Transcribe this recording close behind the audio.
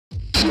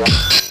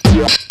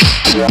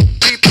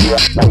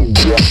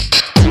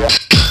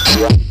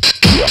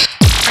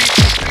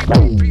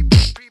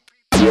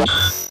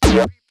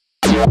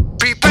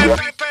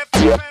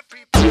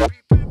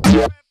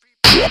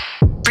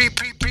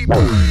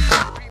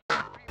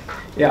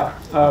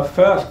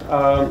First,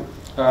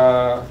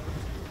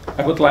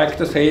 I would like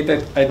to say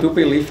that I do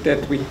believe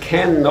that we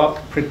cannot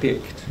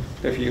predict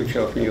the future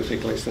of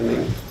music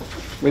listening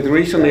with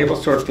reasonable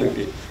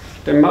certainty.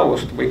 The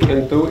most we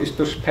can do is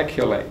to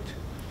speculate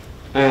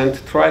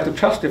and try to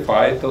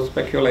justify those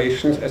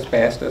speculations as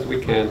best as we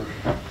can.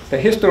 The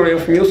history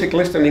of music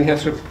listening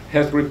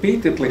has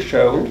repeatedly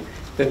shown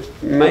that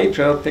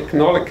major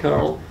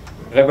technological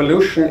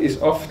revolution is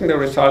often the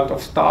result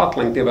of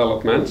startling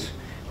developments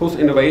whose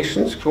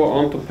innovations go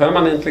on to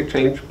permanently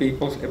change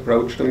people's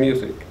approach to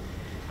music.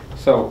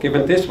 So,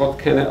 given this, what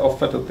can I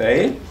offer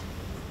today?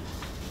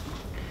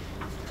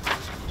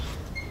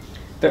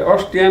 The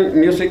Austrian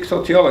music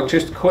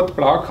sociologist Kurt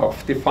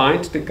Blaukopf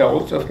defined the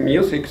goals of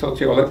music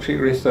sociology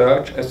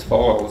research as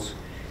follows: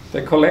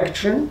 the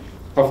collection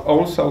of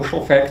all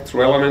social facts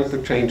relevant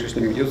to changes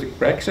in music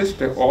praxis,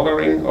 the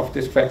ordering of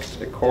these facts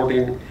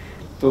according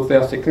to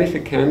their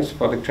significance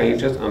for the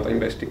changes under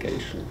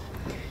investigation.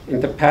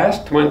 In the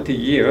past 20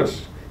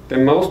 years, the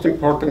most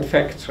important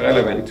facts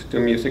relevant to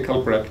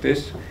musical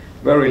practice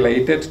were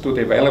related to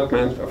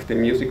development of the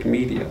music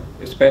media,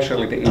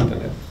 especially the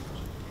internet.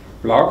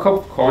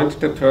 Blaukopf coined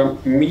the term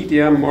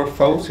media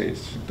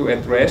morphosis to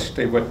address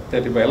the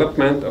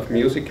development of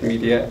music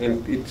media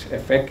and its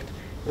effect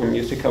on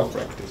musical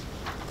practice.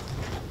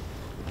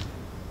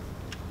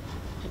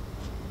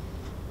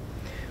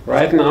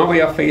 Right now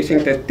we are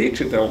facing the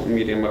digital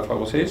media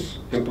morphosis,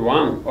 and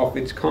one of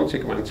its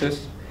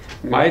consequences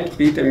might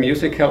be the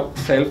musical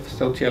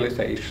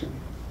self-socialization.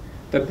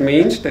 That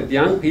means that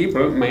young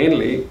people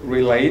mainly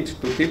relate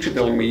to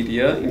digital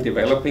media in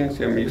developing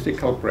their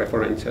musical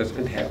preferences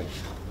and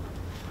habits.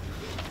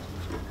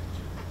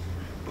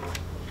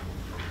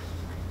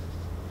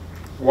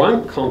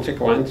 One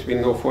consequence we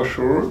know for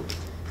sure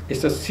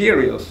is a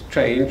serious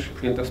change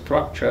in the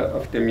structure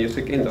of the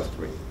music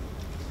industry.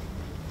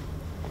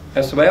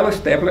 As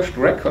well-established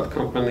record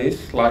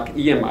companies like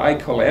EMI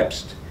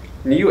collapsed,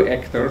 new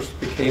actors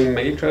became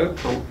major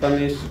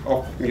companies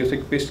of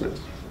music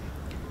business.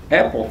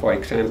 Apple, for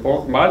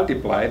example,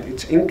 multiplied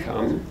its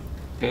income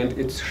and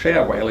its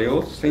share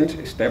value since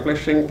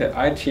establishing the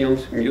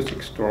iTunes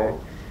Music Store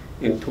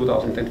in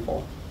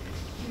 2004.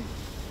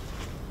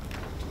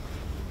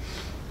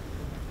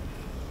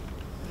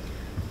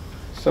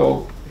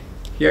 So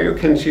here you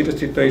can see the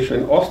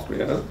situation in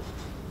Austria.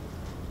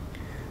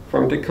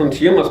 From the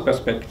consumer's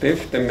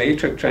perspective, the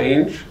major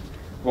change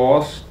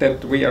was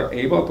that we are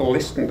able to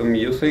listen to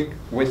music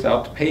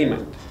without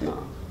payment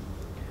now.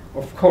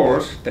 Of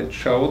course, that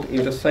showed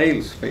in the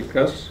sales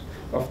figures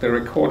of the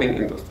recording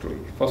industry.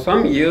 For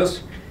some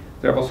years,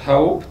 there was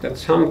hope that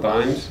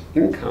sometimes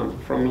income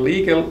from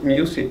legal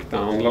music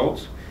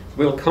downloads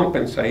will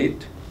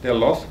compensate the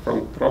loss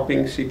from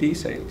dropping CD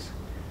sales.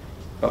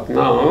 But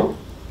now,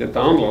 the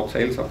download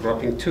sales are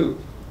dropping too,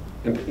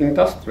 and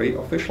industry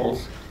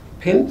officials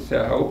pinned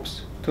their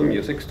hopes to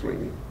music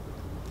streaming.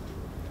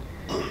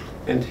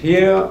 And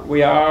here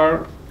we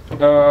are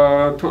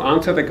to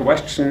answer the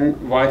question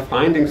why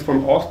findings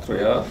from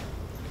Austria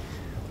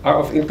are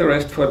of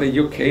interest for the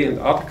UK and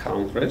other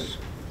countries.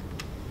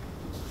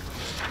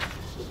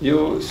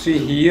 You see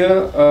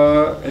here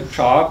a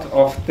chart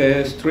of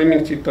the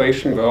streaming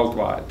situation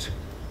worldwide.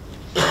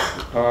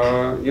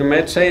 You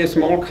might say a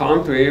small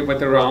country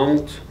with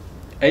around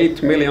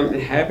 8 million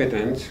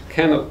inhabitants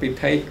cannot be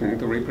taken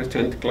to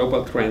represent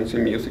global trends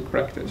in music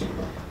practice.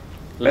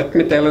 Let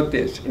me tell you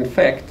this, in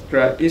fact,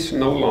 there is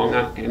no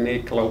longer any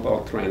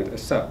global trend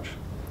as such.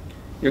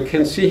 You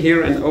can see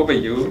here an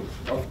overview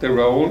of the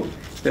role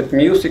that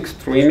music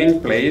streaming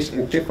plays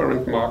in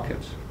different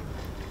markets.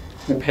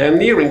 In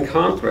pioneering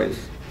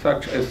countries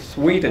such as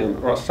Sweden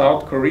or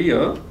South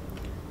Korea,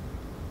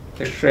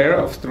 the share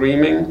of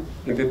streaming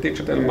in the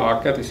digital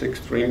market is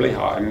extremely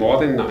high, more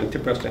than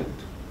 90%.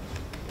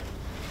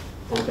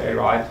 On the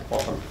right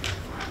bottom.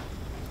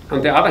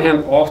 On the other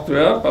hand,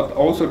 Austria, but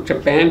also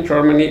Japan,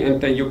 Germany, and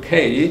the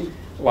UK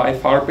lie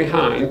far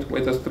behind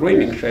with a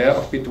streaming share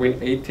of between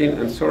 18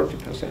 and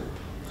 30%.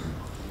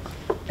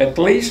 At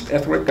least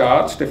as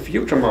regards the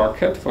future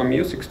market for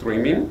music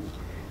streaming,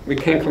 we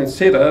can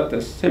consider the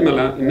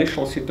similar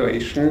initial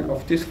situation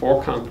of these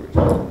four countries.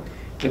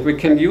 And we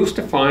can use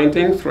the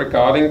findings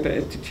regarding the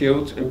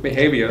attitudes and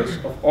behaviors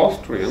of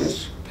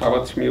Austrians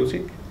towards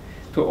music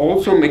to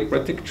also make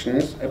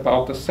predictions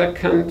about the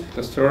second,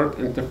 the third,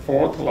 and the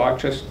fourth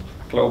largest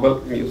global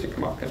music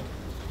market.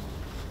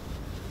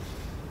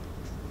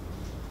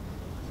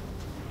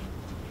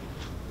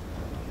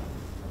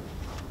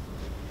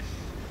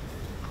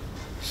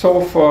 So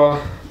for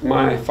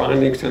my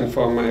findings and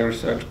for my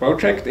research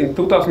project, in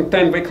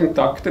 2010 we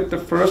conducted the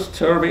first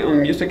survey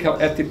on musical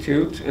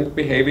attitudes and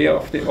behavior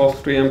of the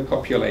Austrian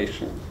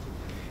population.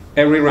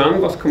 Every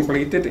run was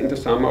completed in the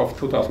summer of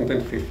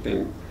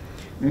 2015.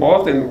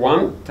 More than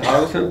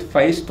 1,000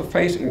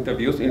 face-to-face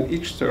interviews in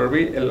each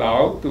survey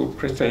allow to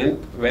present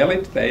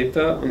valid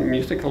data on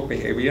musical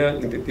behavior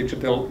in the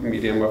digital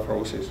media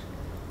morphosis.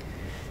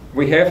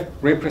 We have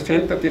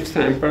representative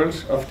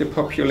samples of the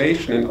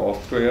population in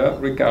Austria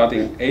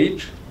regarding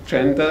age,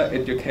 gender,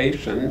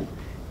 education,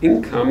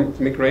 income,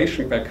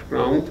 migration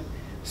background,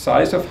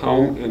 size of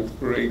home, and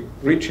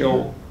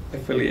ritual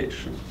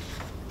affiliation.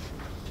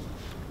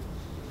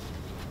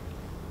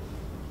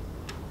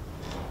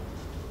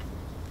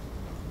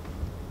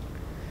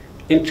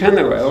 In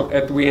general,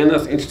 at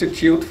Vienna's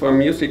Institute for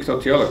Music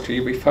Sociology,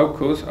 we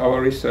focus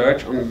our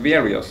research on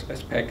various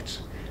aspects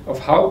of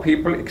how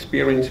people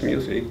experience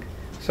music,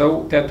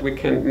 so that we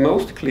can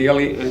most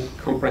clearly and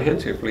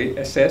comprehensively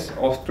assess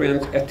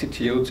Austrians'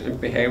 attitudes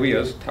and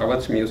behaviors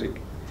towards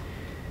music.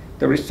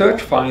 The research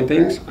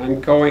findings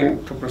I'm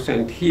going to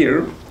present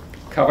here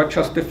cover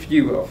just a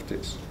few of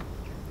these.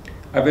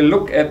 I will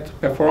look at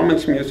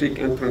performance music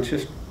and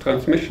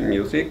transmission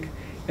music,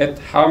 at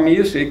how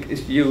music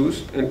is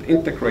used and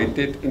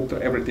integrated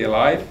into everyday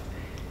life,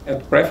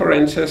 at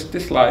preferences,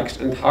 dislikes,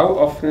 and how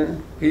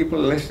often people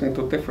listen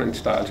to different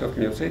styles of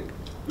music,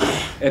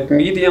 at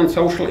media and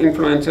social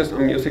influences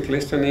on music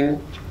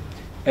listening,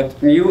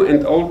 at new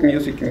and old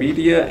music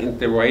media and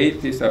the way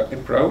these are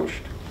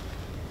approached,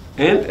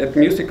 and at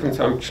music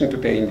consumption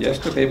today and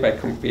yesterday by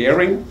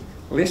comparing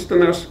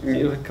listeners'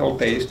 musical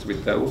tastes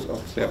with those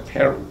of their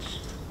parents.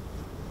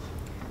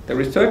 The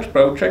research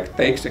project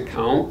takes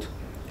account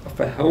of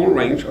a whole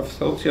range of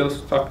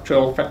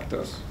socio-structural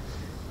factors: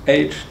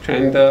 age,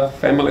 gender,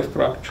 family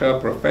structure,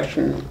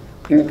 profession,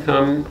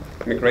 income,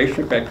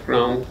 migration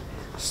background,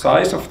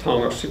 size of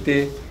town or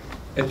city,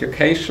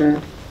 education,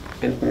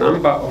 and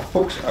number of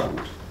books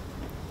owned.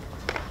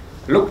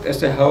 Looked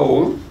as a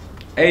whole,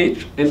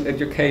 age and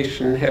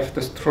education have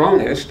the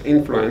strongest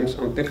influence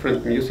on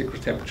different music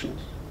receptions.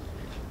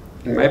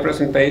 In my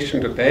presentation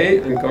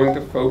today, I'm going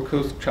to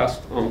focus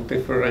just on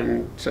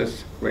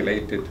differences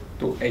related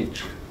to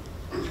age.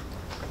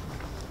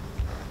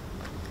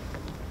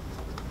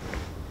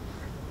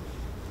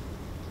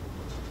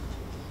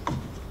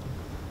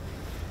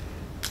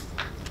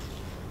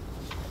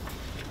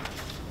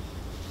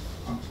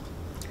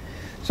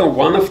 So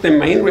one of the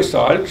main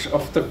results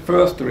of the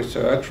first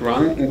research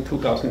run in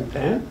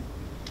 2010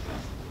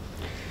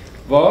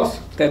 was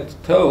that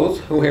those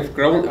who have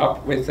grown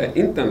up with the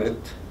internet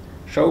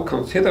show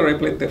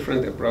considerably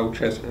different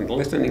approaches and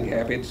listening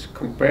habits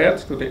compared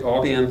to the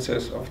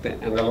audiences of the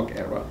analog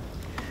era.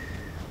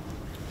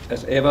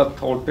 As Eva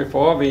told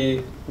before,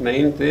 we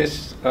named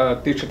this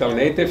digital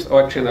natives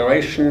or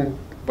Generation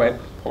Web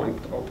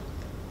 2.0.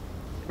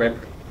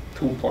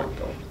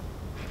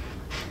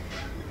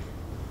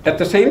 At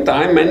the same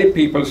time, many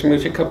people's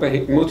musical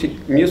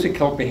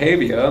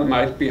behavior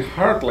might be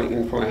hardly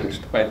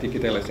influenced by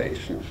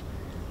digitalization.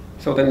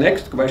 So the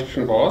next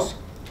question was,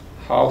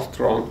 how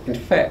strong, in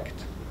fact,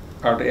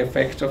 are the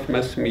effects of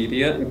mass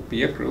media and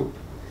peer group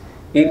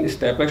in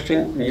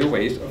establishing new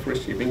ways of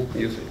receiving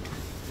music?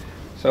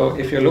 So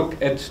if you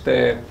look at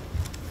the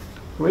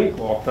green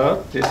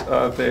quarter, these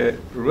are the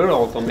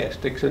rural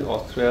domestics in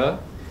Austria.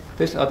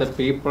 These are the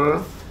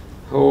people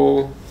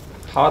who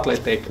hardly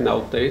take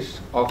notice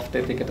of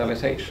the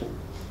digitalization.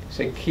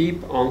 They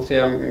keep on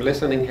their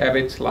listening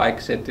habits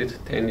like they did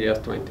 10 years,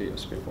 20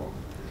 years before.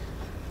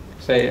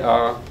 They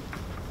are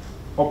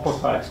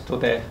opposites to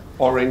the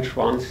orange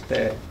ones,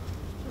 the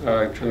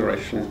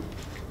Generation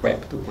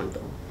Web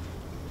 2.0.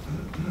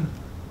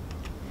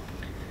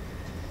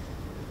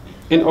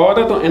 In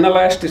order to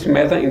analyze this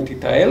matter in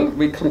detail,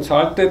 we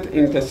consulted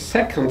in the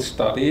second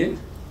study,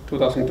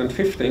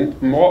 2015,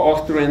 more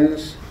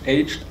Austrians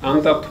aged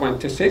under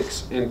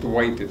 26 and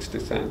weighted the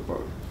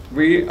sample.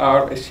 We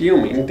are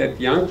assuming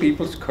that young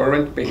people's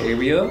current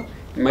behavior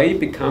may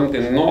become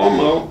the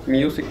normal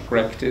music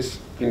practice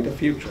in the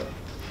future.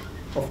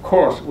 Of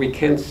course, we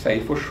can't say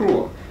for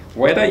sure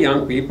whether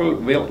young people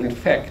will in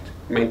fact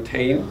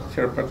maintain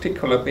their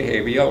particular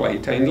behavior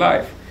later in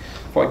life.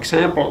 For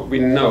example, we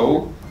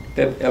know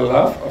that a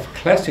love of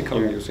classical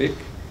music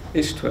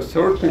is to a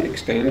certain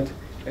extent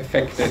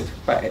affected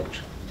by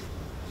age.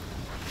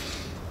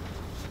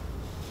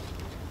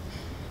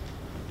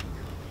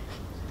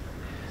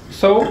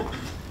 So,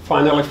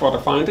 finally for the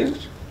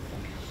findings,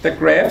 the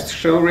graphs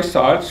show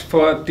results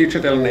for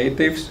digital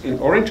natives in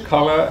orange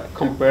color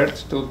compared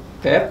to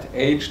that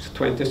aged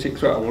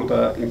 26 or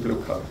older in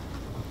blue color.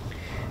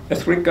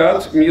 As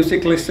regards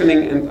music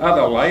listening and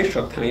other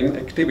leisure time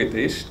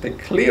activities, the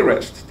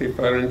clearest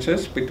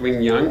differences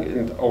between young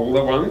and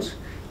older ones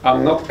are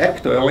not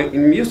actually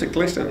in music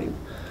listening.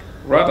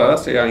 Rather,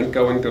 they are in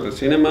going to the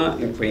cinema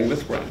and being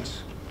with friends.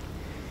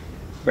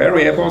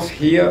 Variables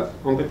here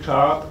on the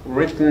chart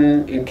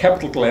written in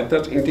capital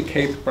letters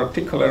indicate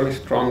particularly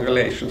strong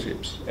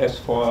relationships, as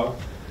for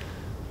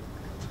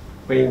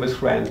being with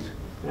friends.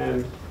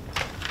 And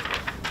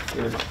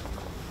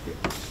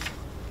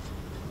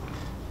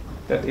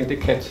that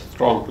indicates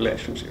strong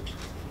relationships.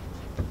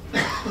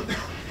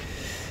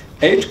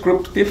 Age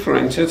group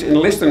differences in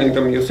listening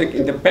to music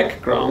in the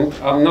background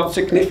are not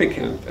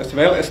significant, as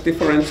well as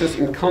differences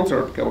in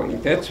concert going.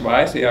 That's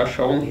why they are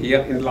shown here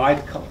in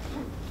light color.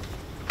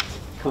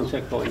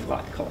 Concert going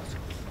light colors.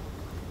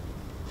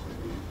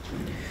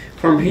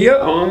 From here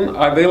on,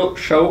 I will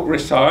show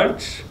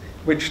results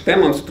which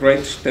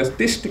demonstrate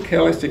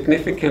statistically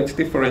significant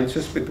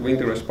differences between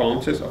the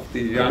responses of the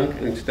young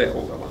and the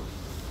older ones.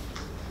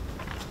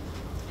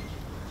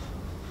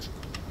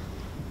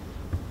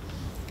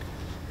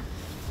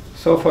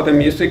 So for the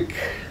music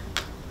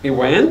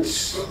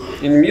events,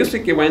 in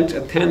music events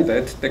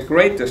attended, the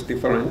greatest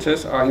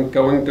differences are in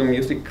going to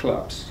music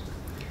clubs,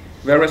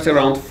 whereas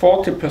around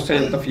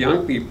 40% of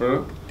young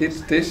people did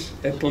this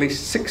at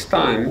least 6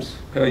 times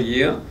per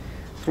year.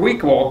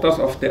 3/4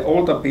 of the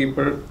older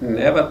people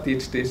never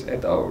did this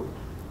at all.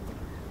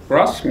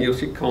 Brass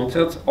music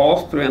concerts,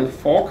 Austrian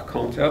folk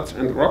concerts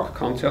and rock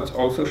concerts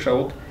also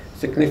showed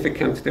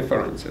significant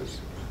differences.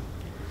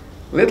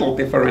 Little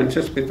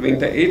differences between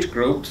the age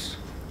groups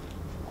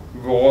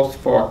was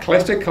for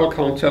classical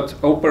concerts,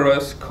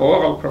 operas,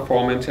 choral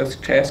performances,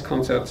 jazz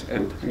concerts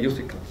and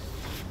musicals.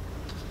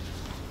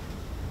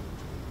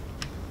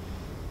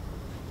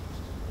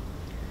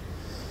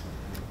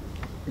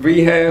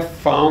 We have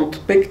found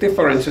big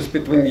differences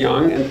between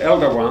young and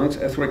elder ones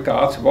as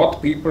regards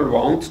what people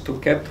want to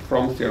get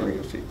from their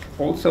music.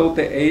 Also,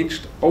 the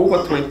aged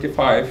over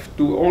 25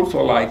 do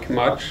also like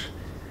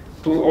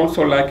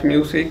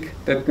music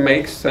that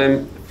makes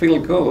them feel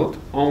good.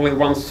 Only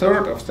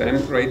 1/3 of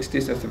them rate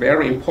this as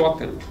very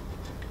important,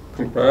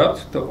 compared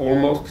to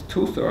almost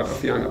 2/3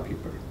 of younger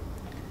people.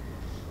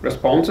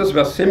 Responses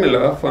were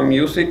similar for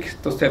music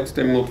to set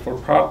the mood for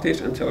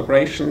parties and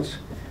celebrations,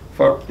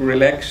 for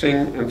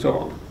relaxing and so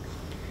on.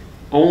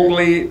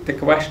 Only the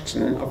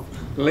question of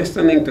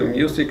listening to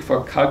music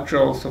for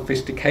cultural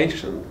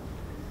sophistication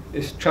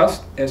is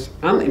just as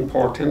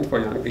unimportant for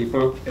young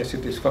people as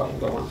it is for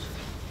older ones.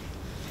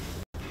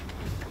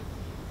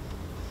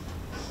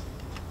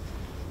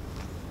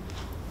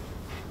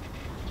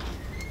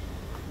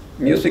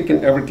 Music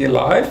in everyday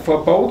life. For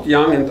both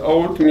young and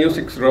old,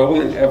 music's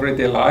role in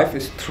everyday life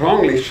is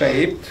strongly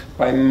shaped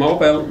by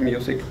mobile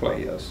music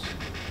players.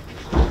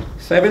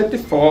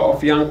 74%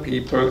 of young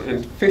people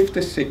and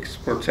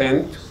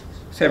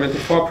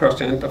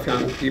 74% of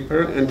young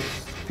people and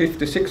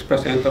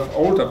 56% of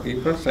older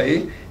people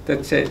say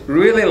that they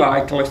really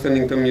like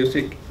listening to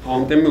music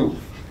on the move.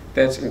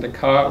 That's in the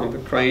car, on the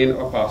train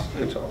or bus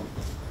and so on.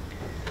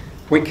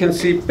 We can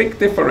see big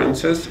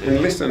differences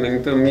in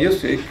listening to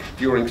music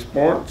during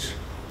sports,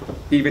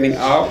 evening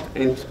out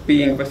and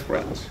being with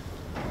friends.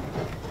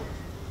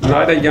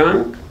 Neither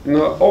young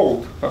nor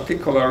old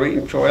particularly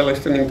enjoy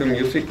listening to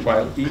music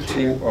while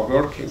eating or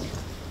working.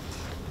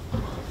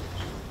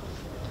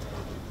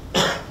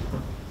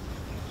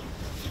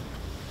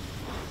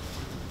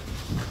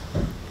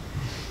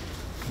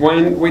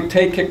 When we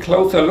take a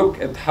closer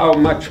look at how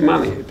much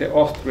money the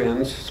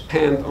Austrians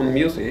spend on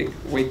music,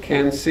 we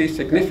can see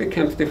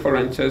significant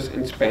differences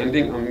in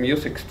spending on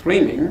music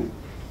streaming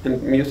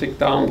and music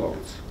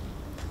downloads.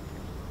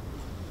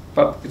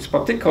 But it's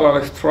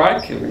particularly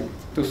striking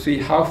to see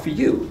how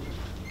few,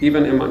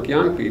 even among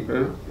young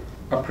people,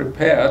 are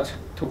prepared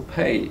to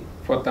pay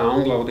for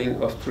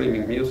downloading or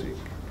streaming music.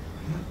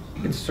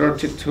 It's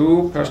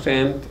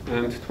 32%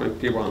 and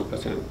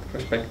 21%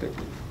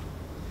 respectively.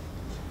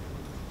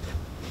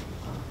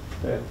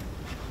 The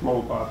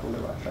small part on the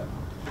right side.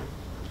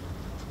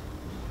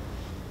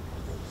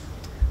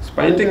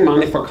 Spending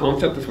money for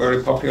concerts is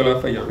very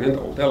popular for young and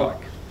old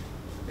alike,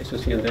 as you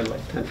see on the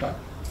left-hand side.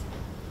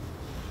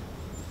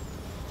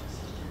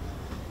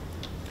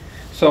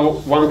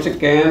 So once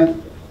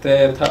again,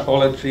 the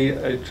typology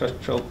I just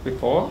showed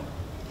before.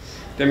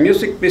 The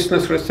music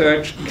business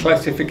research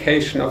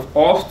classification of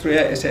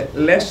Austria as a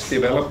less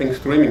developing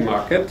streaming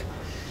market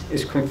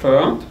is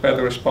confirmed by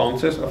the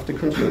responses of the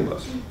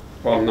consumers,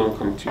 or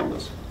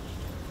non-consumers.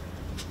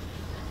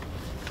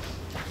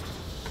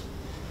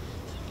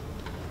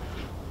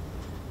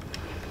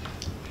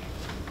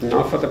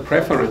 Now for the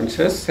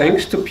preferences.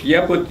 Thanks to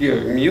Pierre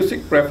Bourdieu,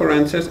 music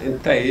preferences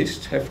and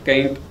tastes have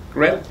gained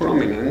great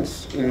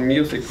prominence in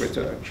music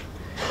research.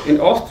 In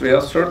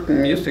Austria,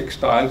 certain music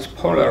styles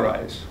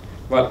polarize,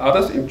 while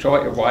others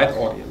enjoy a wide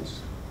audience.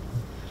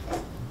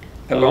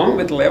 Along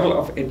with level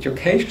of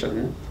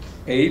education,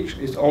 age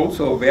is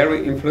also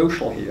very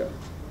influential here.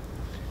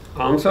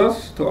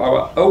 Answers to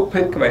our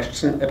open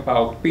question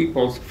about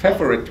people's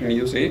favorite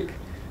music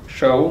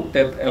show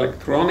that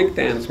electronic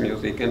dance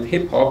music and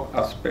hip-hop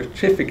are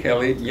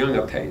specifically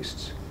younger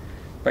tastes.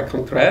 By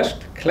contrast,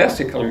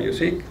 classical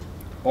music,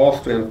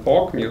 Austrian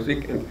folk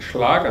music and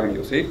Schlager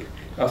music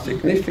are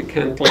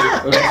significantly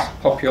less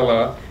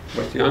popular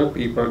with young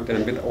people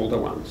than with older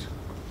ones.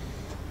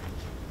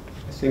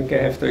 I think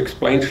I have to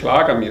explain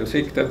Schlager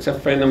music. That's a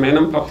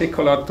phenomenon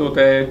particular to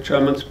the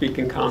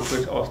German-speaking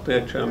countries,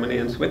 Austria, Germany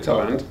and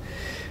Switzerland.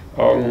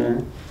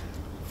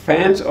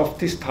 Fans of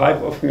this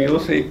type of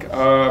music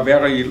are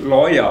very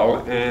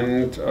loyal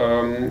and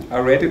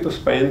are ready to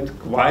spend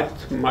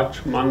quite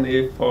much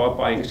money for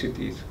buying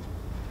CDs.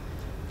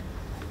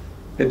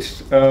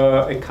 It's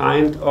a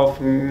kind of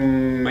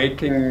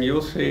making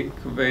music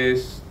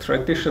with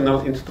traditional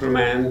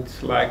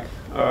instruments like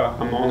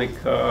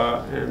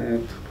harmonica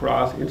and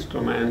brass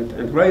instrument,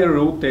 and very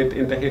rooted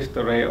in the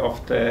history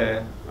of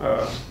the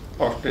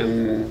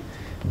Austrian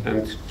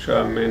and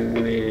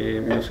Germany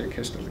music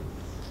history.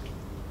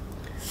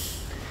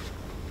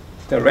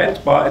 The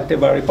red bar at the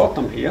very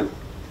bottom here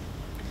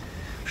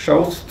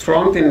shows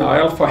strong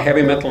denial for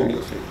heavy metal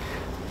music.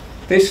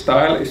 This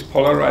style is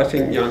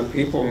polarizing young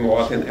people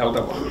more than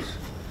elder ones.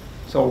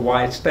 So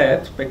why is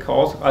that?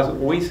 Because as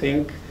we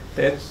think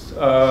that's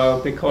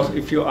because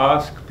if you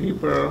ask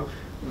people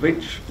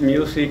which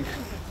music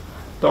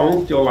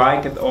don't you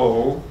like at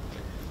all,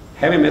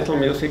 heavy metal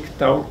music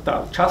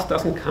just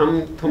doesn't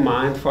come to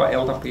mind for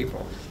elder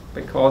people,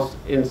 because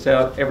in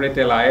their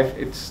everyday life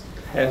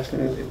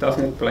it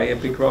doesn't play a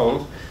big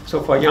role.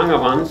 So for younger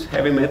ones,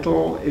 heavy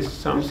metal is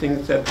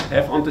something that they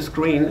have on the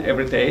screen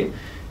every day,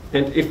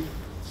 and if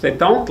they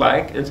don't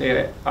like and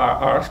they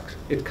are asked,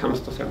 it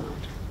comes to their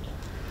mind.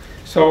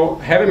 So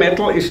heavy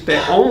metal is the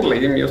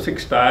only music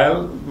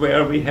style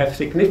where we have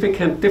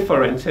significant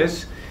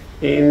differences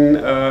in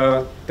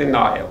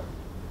denial.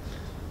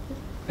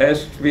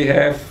 As we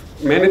have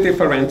many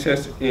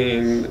differences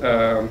in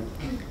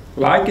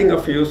liking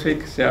of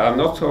music, there are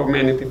not so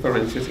many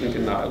differences in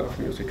denial of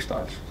music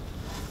styles.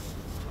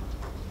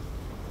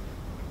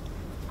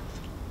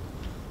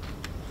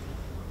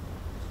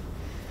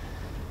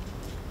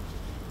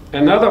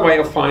 Another way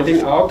of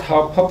finding out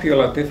how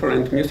popular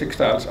different music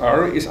styles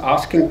are is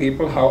asking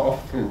people how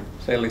often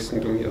they listen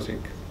to music.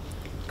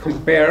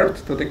 Compared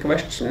to the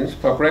questions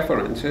for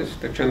preferences,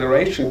 the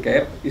generation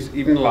gap is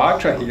even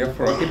larger here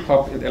for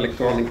hip-hop and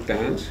electronic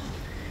dance,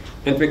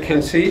 and we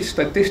can see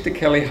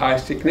statistically high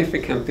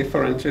significant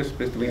differences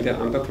between the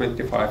under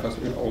 25ers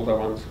and older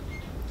ones.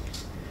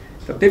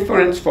 The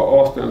difference for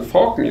Austrian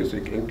folk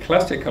music and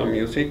classical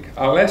music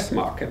are less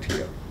marked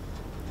here.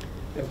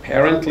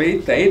 Apparently,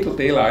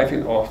 day-to-day life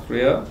in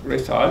Austria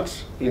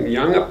results in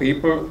younger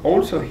people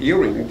also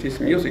hearing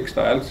these music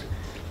styles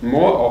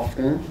more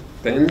often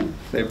than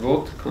they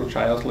would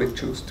consciously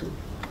choose to.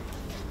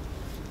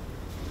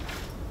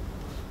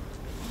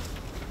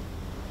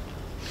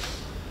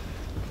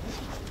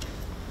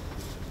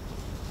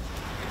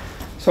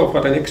 So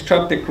for the next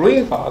chart, the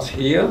green bars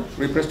here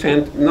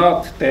represent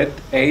not that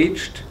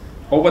aged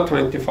over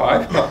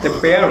 25, but the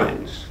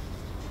parents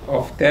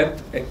of that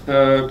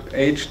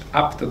aged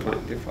up to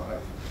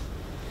 25.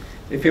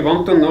 If you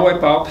want to know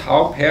about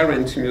how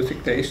parents'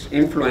 music tastes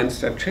influence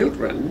their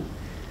children,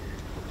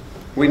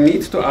 we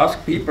need to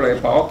ask people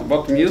about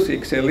what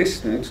music they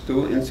listened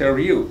to in their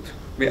youth.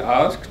 We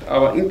asked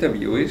our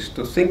interviewees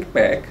to think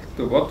back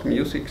to what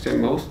music they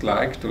most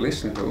liked to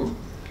listen to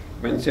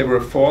when they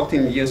were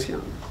 14 years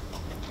young.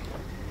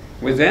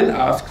 We then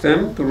asked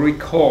them to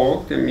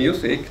recall the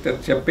music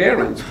that their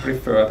parents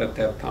preferred at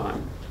that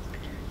time.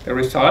 The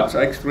results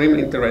are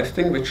extremely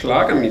interesting, with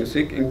Schlager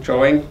music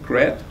enjoying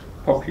great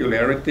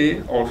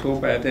popularity also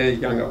by the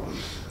younger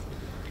ones.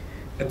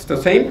 At the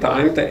same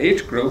time, the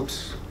age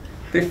groups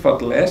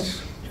differed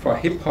less for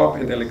hip-hop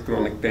and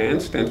electronic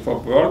dance than for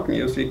world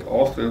music,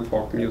 Austrian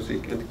folk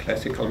music, and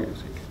classical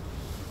music.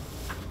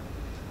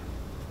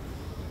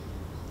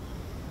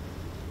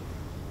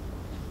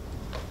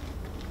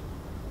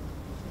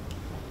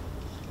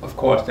 Of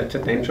course, that's a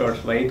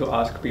dangerous way to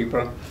ask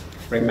people.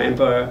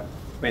 Remember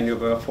when you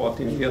were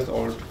 14 years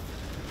old,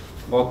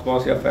 what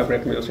was your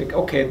favorite music?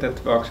 Okay,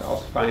 that works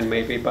out fine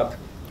maybe, but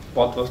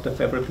what was the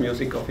favorite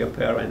music of your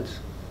parents?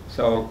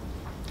 So,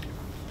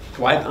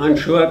 quite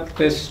unsure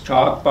this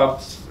chart,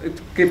 but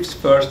it gives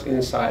first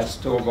insights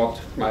to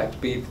what might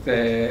be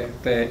the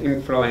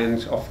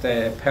influence of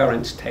the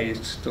parents'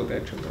 tastes to their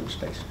children's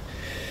taste.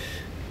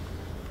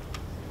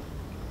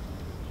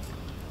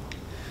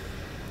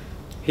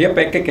 Here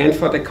back again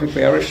for the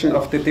comparison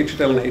of the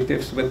digital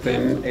natives with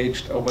them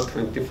aged over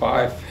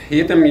 25.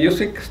 Here the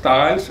music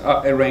styles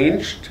are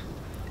arranged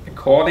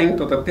according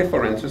to the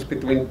differences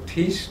between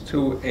these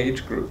two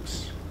age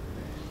groups.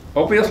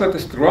 Obviously the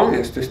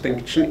strongest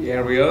distinction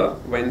area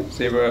when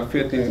they were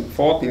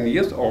 14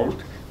 years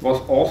old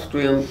was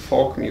Austrian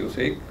folk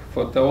music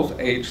for those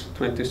aged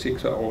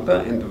 26 or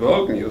older, and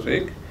world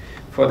music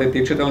for the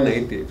digital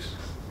natives.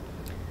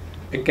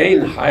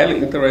 Again, highly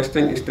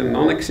interesting is the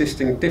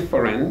non-existing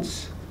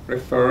difference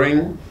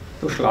referring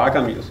to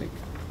Schlager music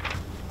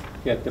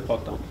here at the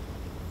bottom.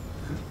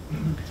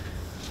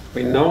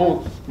 We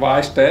know why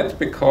is that,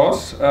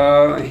 because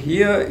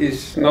here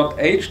is not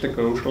age the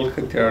crucial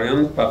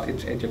criterion, but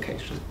it's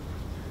education.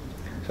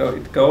 So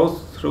it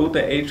goes through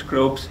the age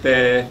groups,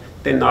 the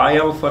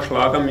denial for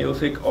Schlager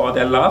music or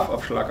the love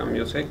of Schlager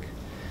music,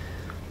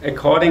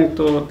 according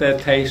to the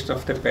taste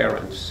of the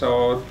parents.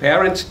 So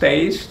parents'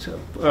 taste,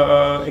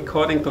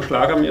 according to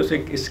Schlager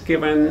music, is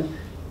given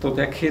to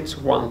their kids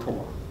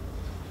one-to-one.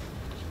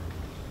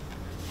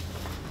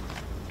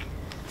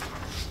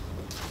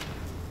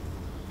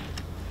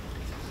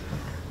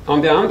 On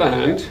the other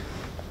hand,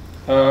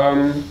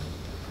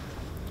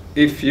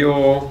 if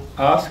you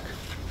ask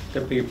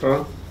the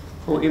people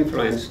who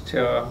influenced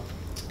their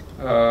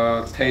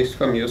taste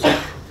for music.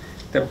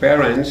 The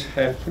parents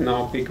have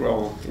no big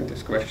role in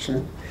this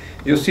question.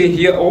 You see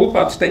here all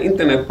but the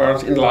internet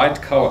bars in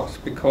light colors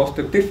because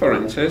the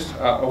differences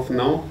are of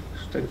no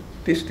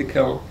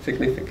statistical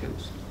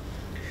significance.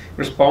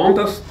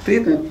 Responders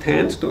didn't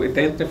tend to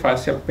identify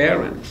their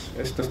parents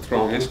as the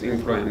strongest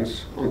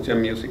influence on their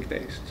music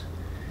tastes.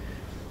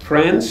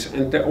 Friends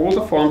and the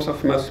older forms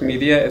of mass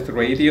media as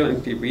radio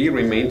and TV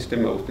remained the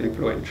most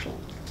influential.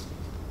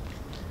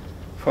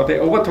 For the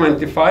over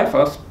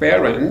 25ers,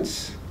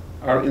 parents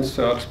are in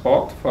third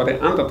spot. For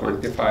the under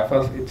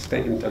 25ers, it's the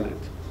internet.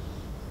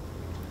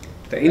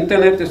 The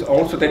internet is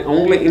also the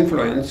only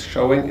influence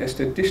showing a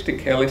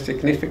statistically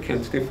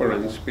significant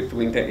difference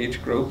between the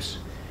age groups.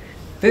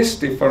 This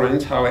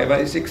difference, however,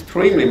 is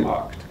extremely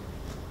marked.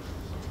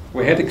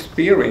 We had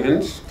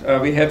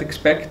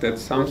expected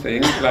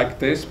something like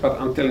this, but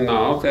until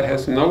now there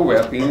has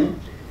nowhere been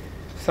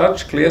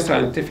such clear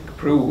scientific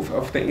proof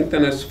of the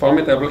internet's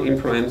formidable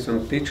influence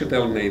on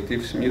digital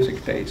natives'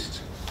 music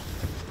tastes.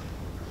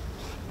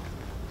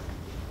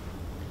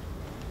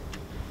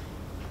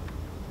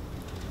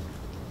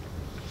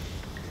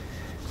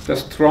 The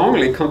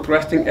strongly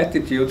contrasting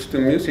attitudes to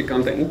music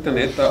on the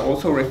internet are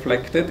also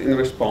reflected in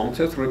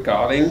responses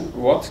regarding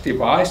what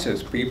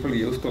devices people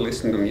use to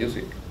listen to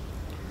music.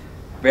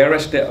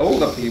 Whereas for the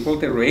older people,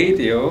 the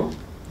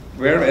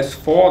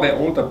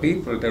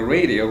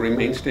radio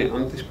remains the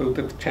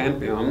undisputed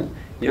champion,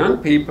 young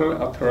people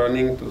are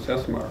turning to their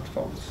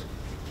smartphones.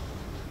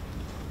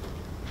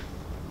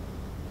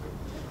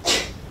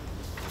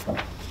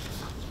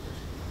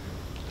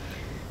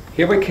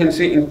 Here we can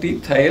see in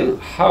detail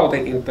how the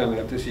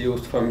internet is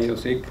used for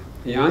music.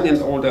 Young and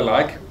old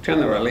alike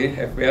generally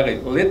have very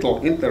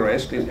little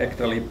interest in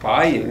actually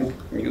buying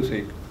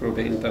music through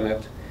the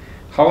internet.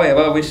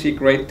 However, we see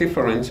great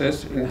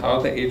differences in how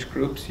the age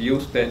groups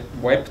use the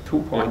Web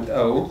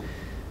 2.0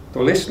 to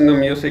listen to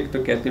music, to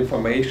get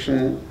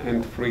information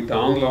and free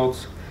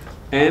downloads,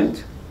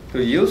 and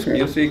to use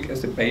music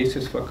as a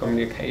basis for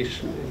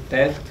communication. And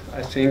that,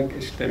 I think,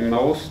 is the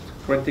most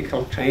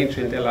critical change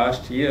in the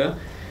last year.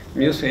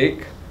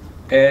 Music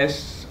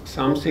as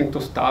something to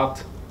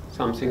start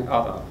something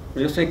other.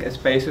 Music as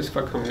basis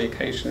for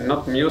communication.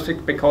 Not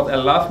music because I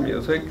love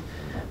music,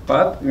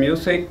 but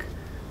music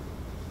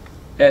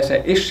as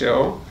an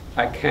issue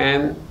I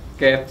can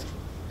get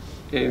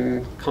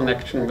in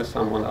connection with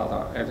someone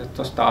other and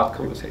to start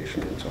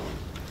conversation and so on.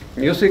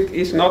 Music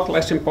is not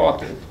less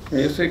important.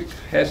 Music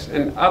has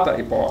another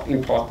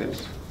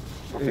importance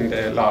in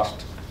the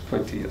last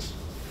 20 years.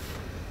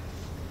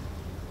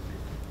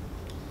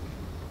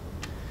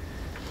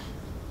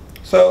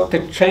 So the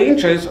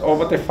changes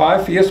over the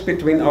 5 years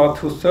between our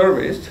two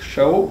surveys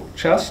show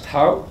just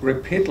how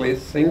rapidly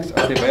things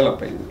are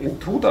developing. In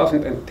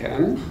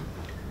 2010,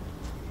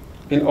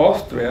 in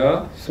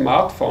Austria,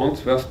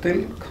 smartphones were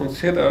still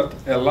considered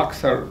a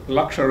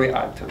luxury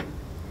item.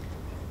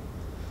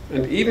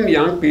 And even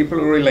young people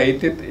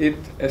related it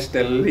as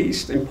the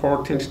least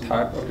important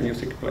type of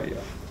music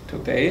player.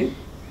 Today,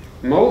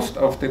 most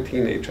of the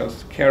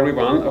teenagers carry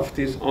one of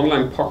these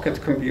online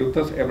pocket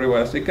computers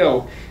everywhere they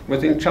go.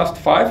 Within just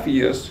 5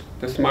 years,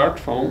 the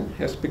smartphone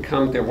has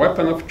become the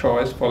weapon of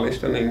choice for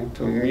listening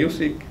to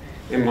music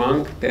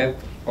among that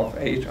of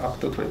age up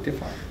to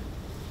 25.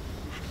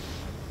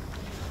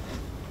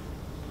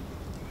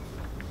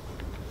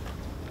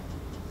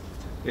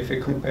 If we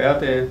compare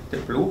the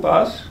blue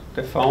bars,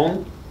 the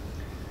phone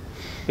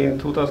in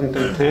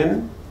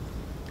 2010,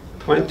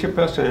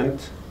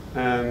 20%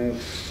 and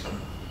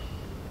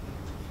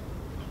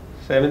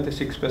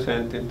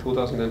 76% in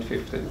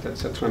 2015.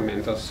 That's a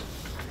tremendous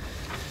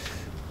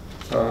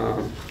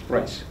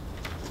rise.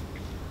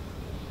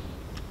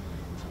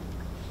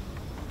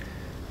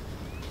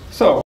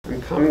 So,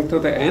 I'm coming to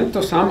the end.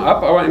 To sum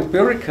up our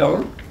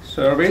empirical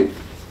survey.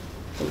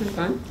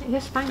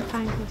 Yes, fine,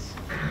 yes.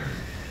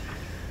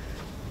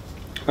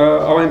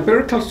 Our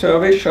empirical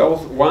survey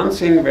shows one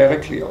thing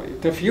very clearly.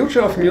 The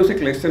future of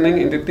music listening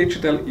in the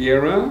digital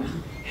era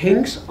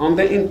hangs on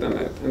the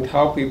internet and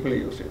how people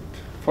use it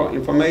for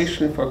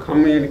information, for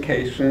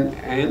communication,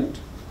 and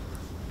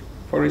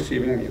for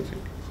receiving music.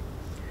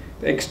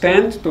 The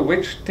extent to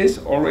which this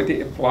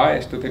already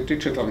applies to the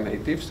digital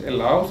natives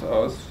allows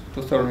us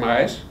to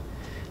surmise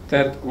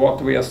that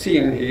what we are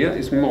seeing here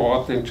is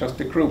more than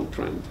just a group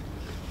trend.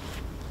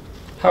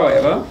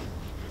 However,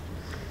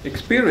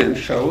 experience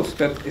shows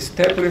that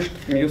established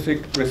music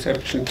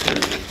reception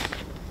channels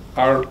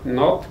are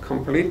not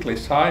completely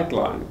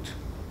sidelined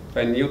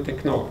by new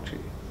technology.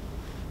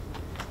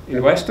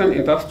 In Western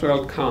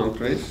industrial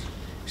countries,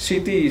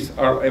 CDs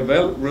are a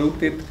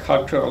well-rooted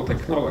cultural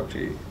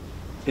technology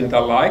and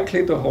are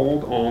likely to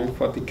hold on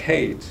for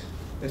decades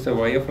as a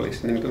way of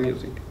listening to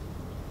music.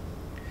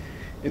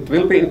 It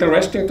will be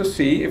interesting to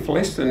see if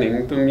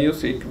listening to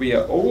music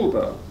via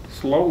older,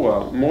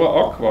 slower, more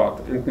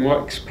awkward and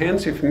more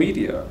expensive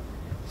media,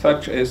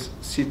 such as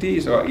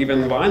CDs or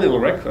even vinyl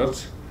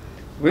records,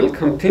 will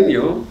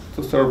continue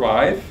to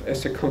survive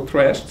as a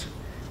contrast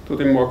to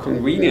the more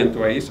convenient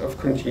ways of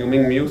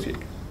consuming music.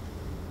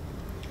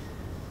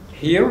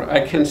 here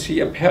I can see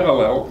a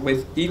parallel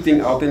with eating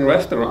out in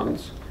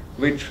restaurants,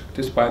 which,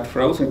 despite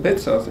frozen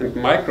pizzas and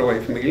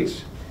microwave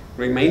meals,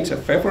 remains a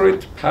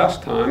favorite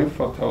pastime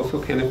for those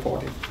who can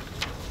afford it.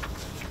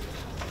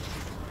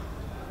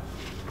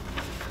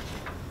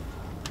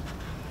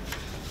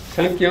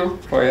 Thank you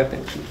for your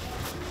attention.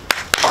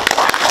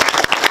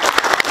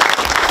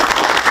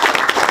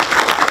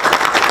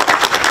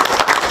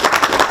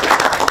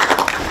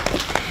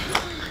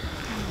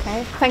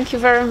 Okay, thank you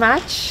very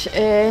much.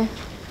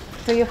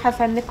 Do you have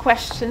any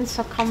questions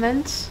or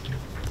comments?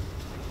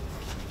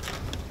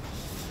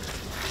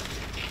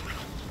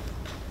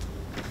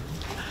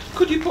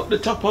 Could you put the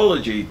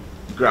topology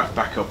graph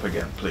back up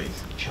again,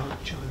 please? China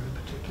in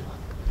particular.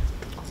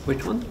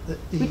 Which one?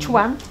 Which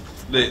one?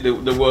 The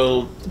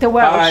world. The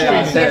world.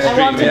 Yes, yes. I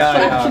wanted to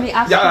actually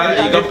ask you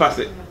Yeah, you about got past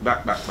it.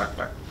 Back.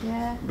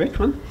 Yeah. Which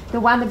one? The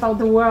one about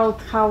the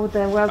world, how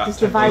the world is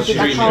divided.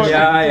 streaming. According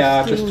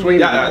Yeah, to the streaming. stream.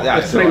 Yeah,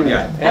 The stream.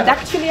 yeah. And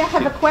actually, I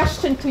have a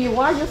question to you.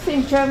 Why do you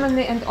think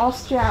Germany and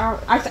Austria are,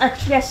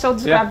 actually I saw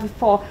this graph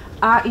before,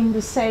 are in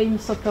the same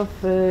sort of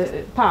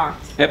part?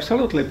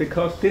 Absolutely,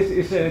 because this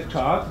is a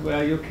chart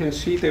where you can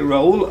see the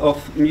role of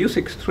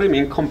music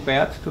streaming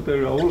compared to the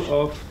role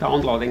of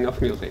downloading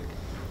of music.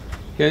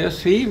 Here you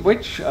see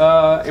which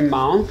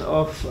amount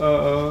of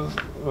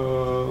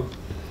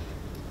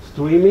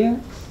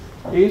streaming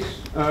is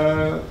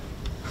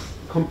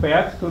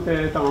compared to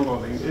the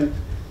downloading. And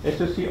as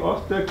you see,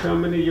 Austria,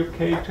 Germany,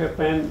 UK,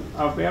 Japan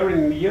are very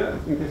near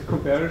in this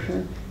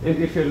comparison. And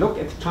if you look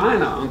at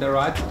China on the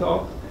right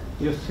top,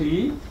 you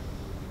see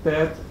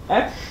that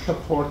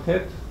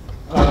app-supported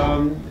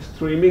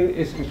streaming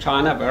is in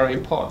China very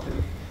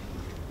important.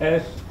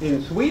 As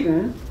in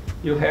Sweden,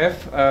 you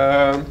have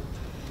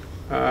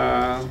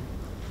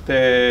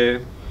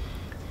the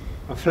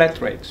flat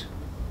rates.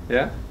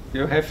 Yeah,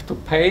 you have to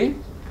pay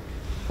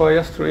for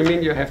your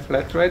streaming. You have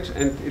flat rates,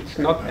 and it's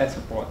not as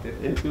supported.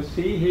 And you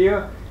see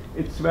here,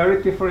 it's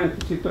very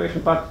different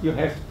situation. But you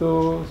have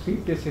to see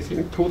this is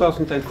in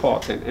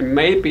 2014, and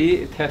maybe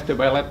it has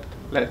developed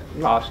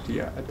last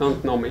year. I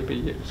don't know.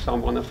 Maybe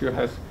someone of you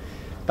has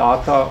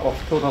data of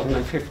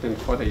 2015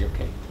 for the UK.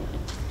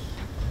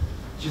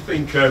 Do you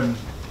think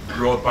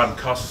broadband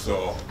costs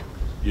or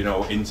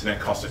internet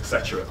costs,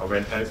 etc., are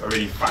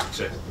any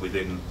factor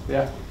within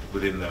that?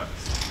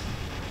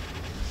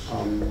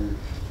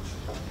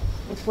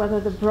 It's whether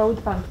the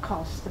broadband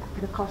cost,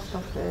 the cost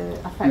of the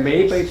affected.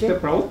 Maybe it's the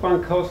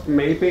broadband cost.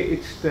 Maybe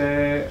it's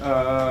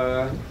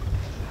the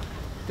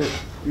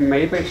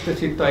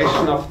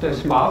situation of the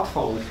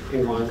smartphones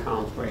in one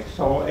country.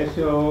 So as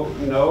you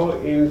know,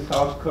 in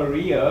South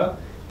Korea,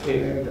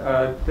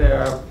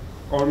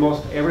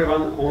 almost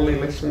everyone only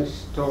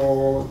listens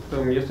to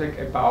music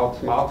about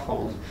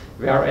smartphones,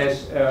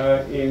 whereas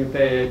in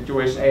the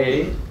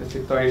USA the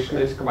situation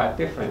is quite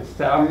different.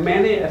 There are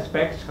many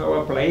aspects who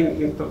are playing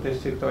into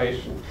this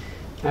situation,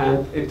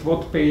 and it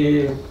would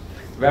be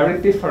very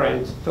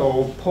different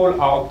to pull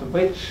out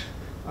which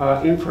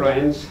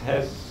influence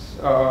has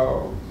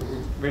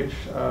which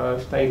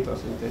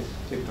status in this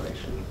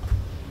situation.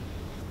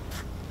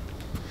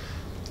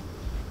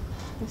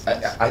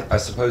 I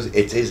suppose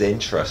it is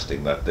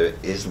interesting that there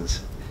isn't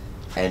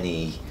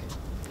any,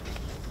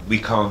 we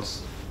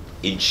can't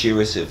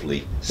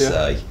intuitively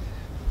say,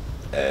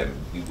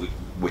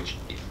 which,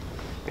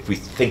 if we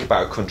think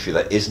about a country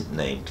that isn't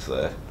named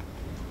there,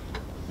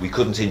 we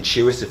couldn't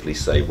intuitively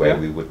say where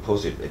we would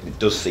put it. It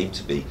does seem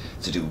to be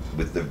to do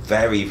with the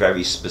very,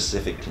 very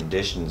specific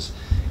conditions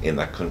in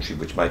that country,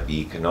 which might be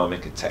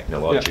economic and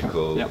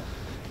technological.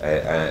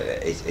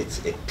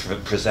 It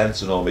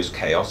presents an almost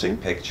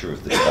chaotic picture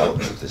of the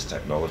development of this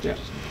technology.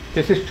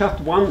 This is just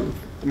one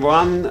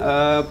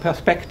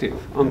perspective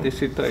on this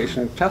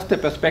situation. Just a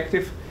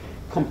perspective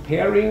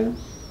comparing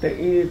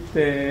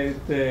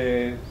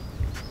the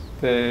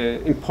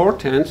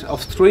importance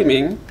of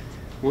streaming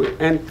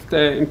and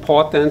the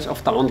importance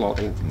of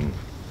downloading.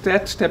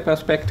 That's the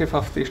perspective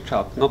of this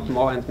chart, not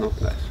more and not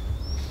less.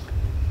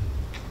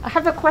 I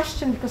have a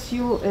question, because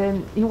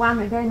in one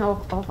again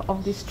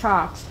of these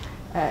charts,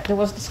 there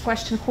was this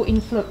question: who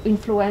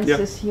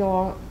influences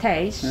your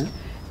taste?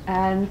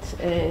 And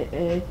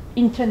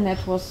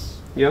internet was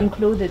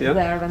included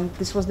there, and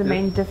this was the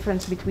main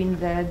difference between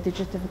the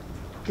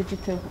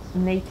digital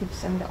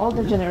natives and the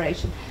older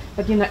generation.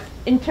 But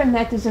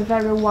internet is a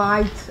very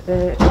wide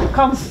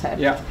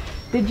concept.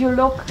 Did you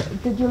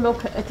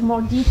look at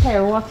more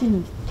detail what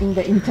in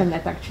the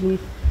internet actually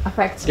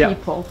affects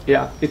people?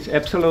 Yeah, it's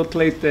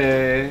absolutely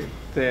the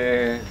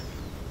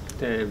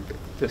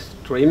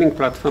streaming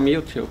platform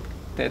YouTube.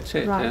 That's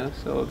it. Right. Yeah?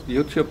 So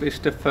YouTube is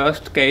the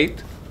first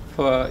gate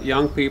for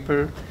young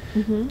people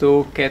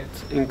to get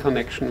in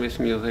connection with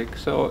music.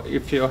 So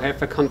if you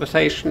have a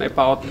conversation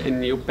about a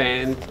new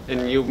band, a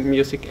new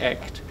music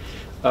act,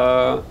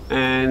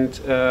 and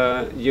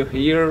you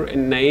hear a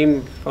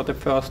name for the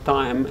first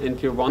time and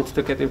you want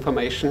to get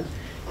information,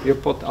 you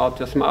put out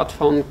your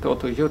smartphone, go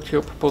to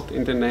YouTube, put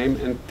in the name,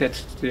 and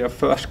that's your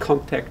first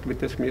contact with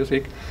this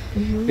music.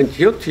 And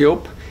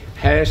YouTube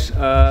has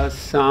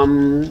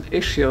some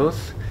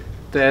issues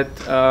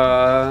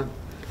that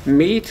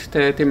meet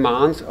the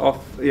demands of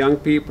young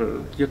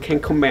people. You can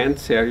comment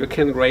there, you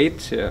can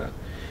rate there.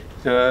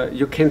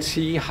 You can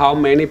see how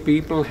many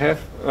people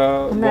have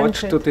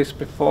watched to this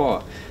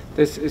before.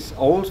 This is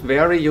all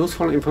very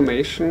useful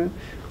information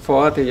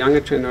for the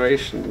younger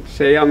generation.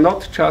 They are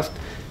not just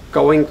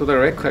going to the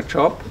record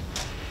shop,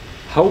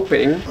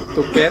 hoping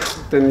to get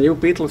the new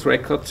Beatles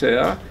record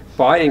there,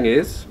 buying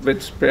it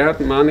with spared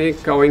money,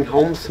 going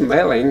home,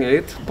 smelling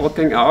it,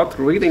 putting out,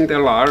 reading the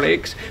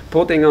lyrics,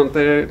 putting on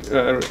the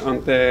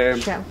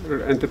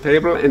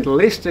table, and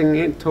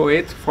listening to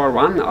it for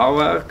 1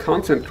 hour,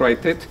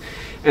 concentrated,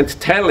 and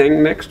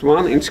telling next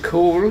one in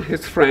school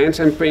his friends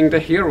and being the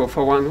hero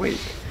for 1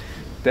 week.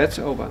 That's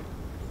over.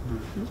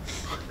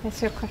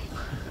 That's your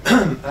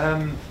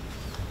question.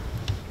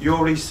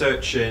 Your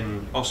research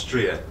in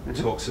Austria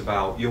talks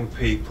about young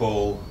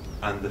people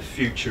and the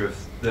future of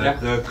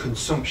the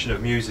consumption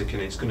of music,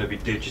 and it's going to be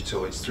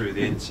digital, it's through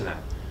the internet.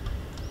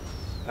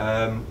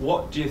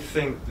 What do you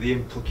think the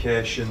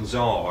implications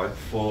are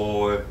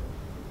for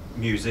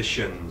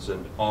musicians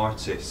and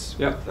artists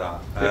with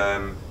that?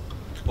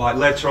 Like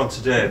later on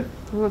today,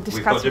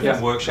 we've got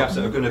different workshops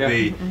that are going to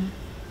be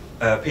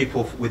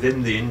people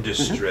within the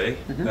industry,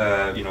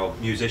 you know,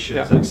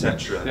 musicians,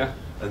 etc.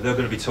 And they're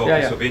going to be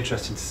talking, so it'll be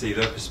interesting to see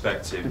their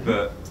perspective.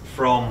 But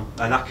from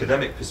an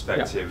academic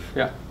perspective,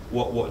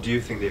 what do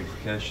you think the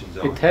implications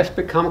are? It has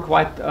become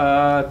quite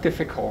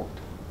difficult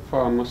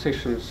for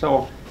musicians.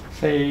 So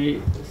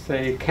they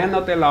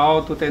cannot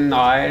allow to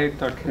deny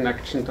their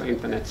connection to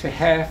internet. They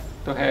have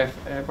to have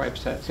a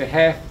website. They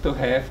have to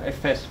have a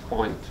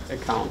Facebook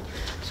account.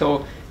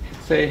 So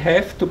they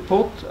have to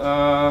put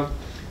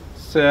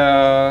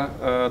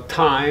their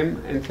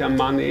time and their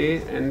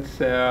money and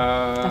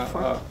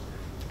their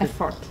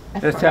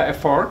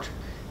effort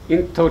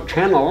into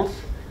channels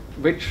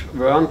which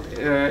weren't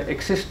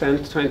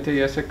existent 20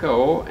 years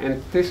ago,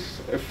 and this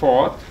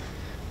effort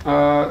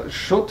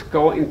should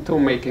go into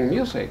making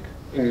music,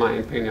 in my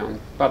opinion.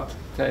 But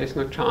there is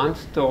no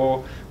chance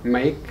to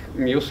make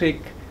music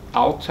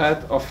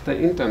outside of the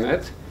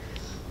internet.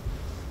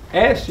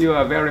 As you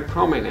are very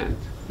prominent,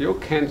 you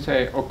can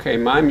say, okay,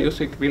 my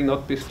music will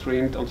not be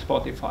streamed on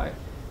Spotify.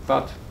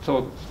 But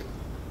so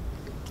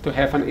to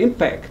have an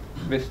impact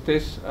with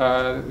this,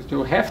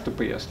 you have to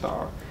be a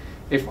star.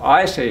 If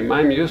I say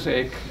my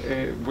music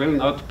will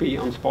not be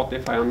on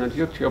Spotify and on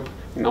YouTube,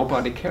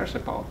 nobody cares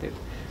about it.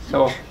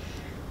 So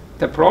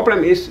the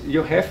problem is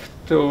you have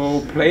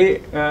to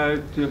play,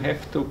 you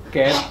have to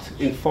get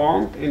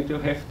informed, and you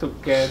have to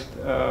get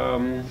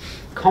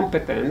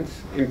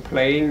competence in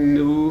playing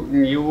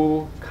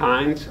new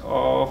kinds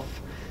of,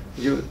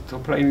 to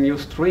play new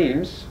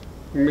streams,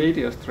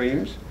 media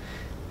streams,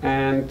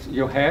 and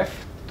you have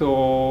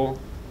to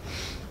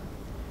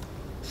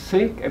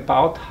think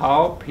about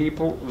how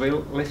people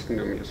will listen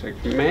to music.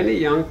 Many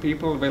young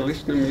people will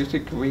listen to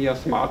music via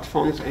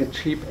smartphones and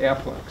cheap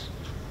earplugs.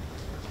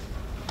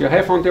 You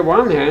have on the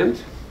one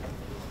hand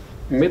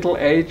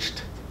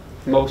middle-aged,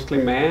 mostly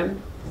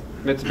men,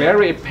 with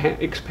very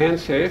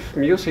expensive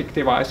music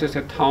devices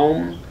at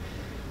home,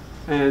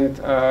 and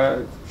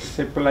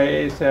they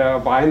play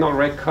their vinyl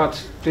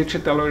records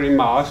digitally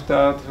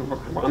remastered,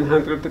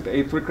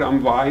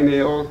 180-gram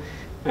vinyl,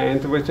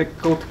 and with a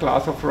good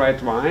glass of red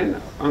wine.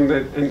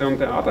 And on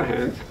the other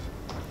hand,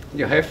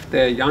 you have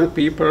the young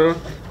people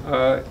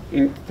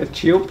in the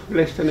tube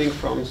listening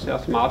from their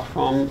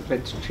smartphone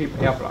with cheap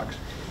earplugs.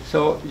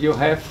 So you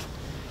have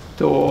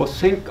to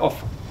think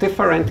of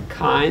different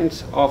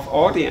kinds of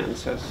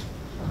audiences.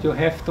 You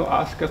have to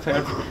ask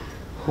yourself,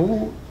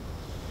 whom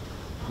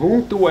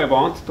do I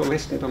want to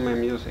listen to my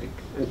music?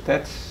 And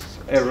that's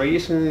a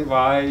reason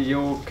why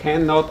you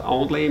cannot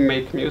only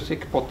make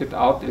music, put it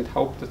out, and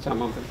hope that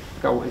someone will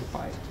go and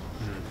buy it.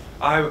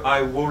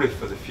 I worry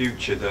for the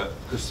future that,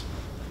 because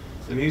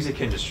the music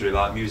industry,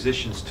 like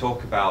musicians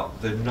talk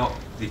about, they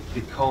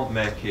can't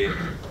make it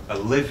a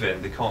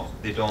living.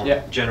 They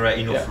don't generate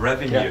enough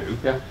revenue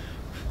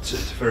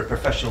for a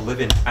professional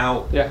living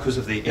out because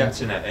of the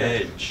internet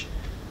age.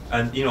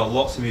 And you know,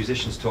 lots of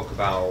musicians talk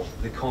about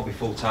they can't be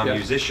full-time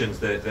musicians.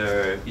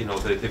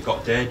 They've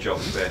got day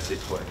jobs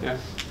basically.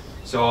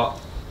 So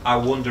I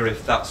wonder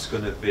if that's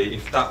going to be,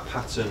 if that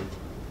pattern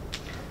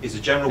is a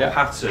general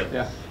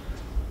pattern.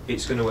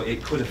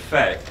 It could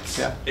affect,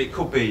 it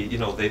could be, you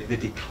know, the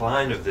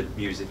decline of the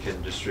music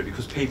industry,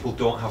 because people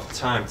don't have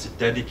time to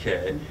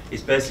dedicate.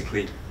 It's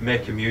basically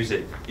making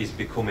music is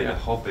becoming a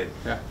hobby,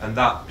 and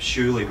that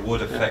surely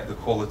would affect the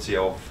quality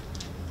of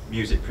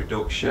music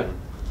production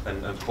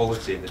and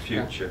quality in the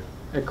future.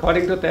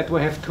 According to that,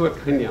 we have two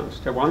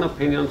opinions. The one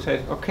opinion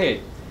says,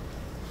 okay,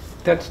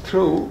 that's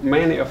true,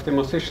 many of the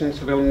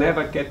musicians will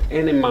never get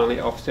any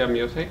money off their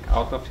music,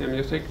 out of their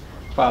music,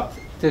 but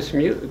these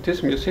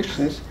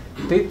musicians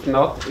did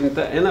not in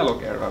the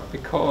analog era,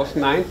 because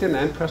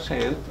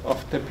 99%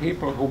 of the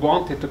people who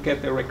wanted to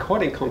get a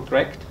recording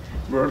contract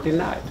were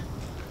denied.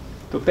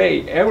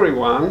 Today,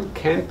 everyone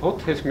can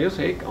put his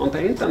music on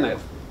the internet.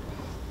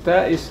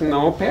 there is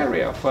no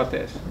barrier for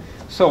this.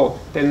 So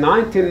the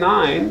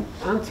 99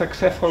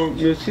 unsuccessful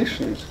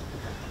musicians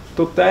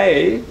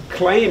today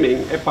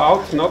claiming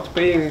about not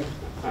being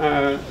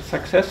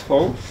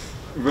successful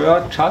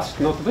were just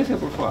not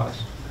visible for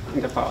us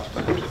in the past.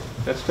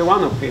 That's the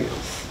one opinion.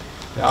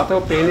 The other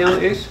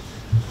opinion is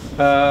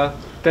that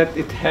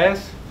it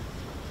has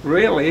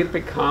really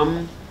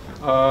become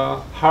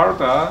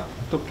harder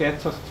to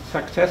get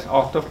success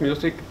out of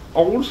music,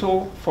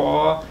 also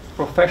for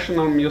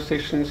professional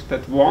musicians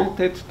that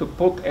wanted to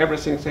put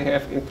everything they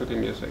have into the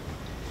music.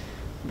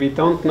 We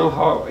don't know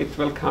how it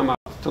will come out.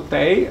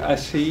 Today I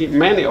see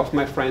many of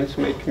my friends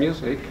make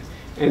music,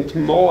 and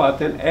more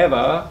than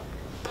ever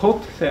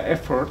put their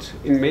efforts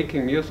in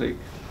making music,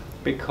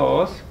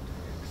 because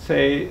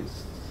they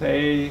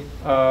say,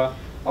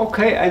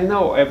 okay, I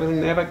know I will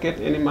never get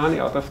any money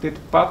out of it,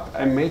 but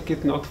I make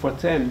it not for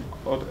them,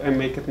 or I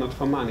make it not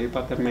for money,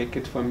 but I make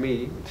it for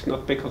me. It's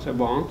not because I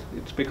want,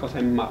 it's because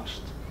I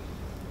must.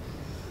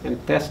 And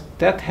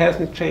that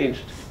hasn't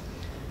changed.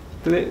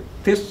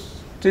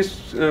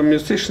 These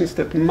musicians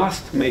that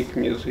must make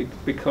music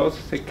because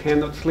they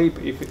cannot sleep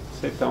if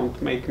they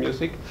don't make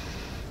music,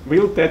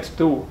 will that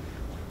do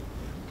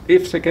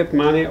if they get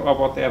money or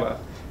whatever.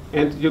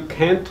 And you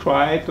can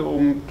try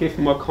to give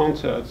more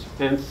concerts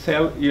and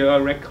sell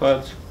your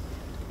records,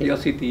 your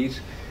CDs,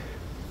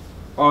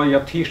 or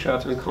your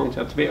T-shirts and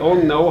concerts. We all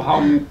know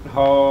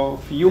how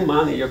few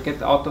money you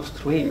get out of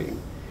streaming.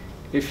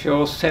 If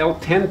you sell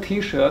 10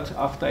 T-shirts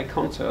after a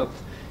concert,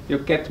 you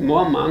get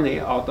more money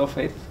out of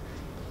it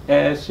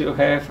as you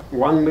have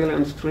 1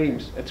 million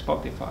streams at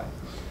Spotify.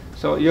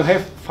 So you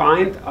have to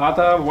find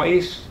other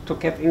ways to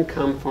get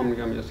income from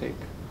your music,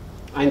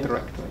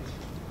 indirect ways.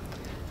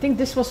 I think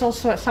this was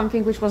also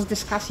something which was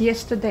discussed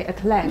yesterday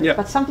at length,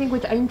 but something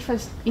which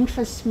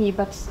interests me,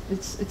 but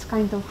it's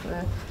kind of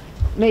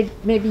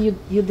maybe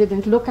you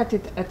didn't look at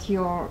it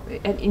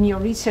in your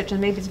research,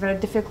 and maybe it's very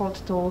difficult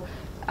to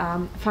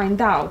find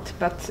out.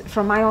 But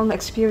from my own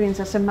experience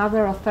as a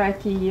mother of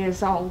 30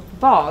 years old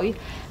boy,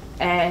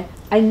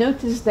 I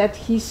noticed that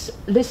his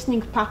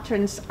listening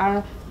patterns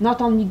are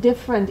not only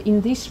different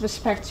in these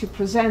respects you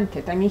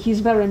presented. I mean, he's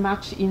very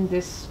much in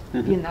this,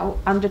 you know,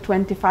 under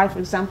 25, for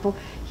example,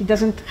 he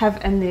doesn't have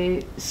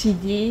any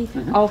CD.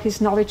 All his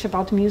knowledge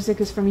about music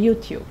is from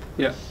YouTube.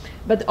 Yeah.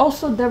 But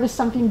also there is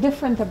something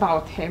different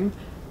about him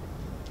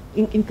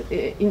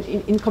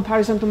in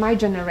comparison to my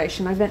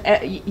generation. I've been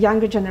a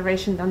younger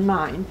generation than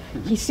mine.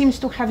 He seems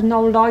to have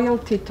no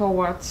loyalty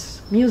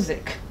towards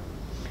music.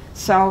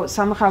 So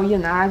somehow, you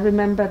know, I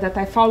remember that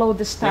I followed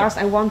the stars.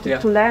 I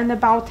wanted to learn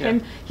about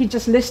him. He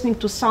just listening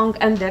to song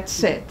and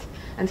that's it.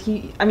 And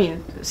he, I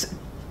mean,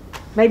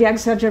 maybe I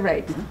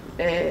exaggerate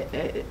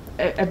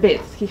a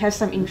bit. He has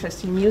some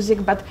interest in music,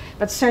 but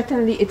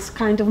certainly it's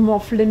kind of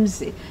more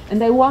flimsy.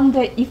 And I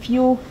wonder if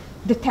you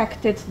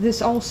detected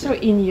this also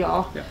in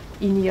your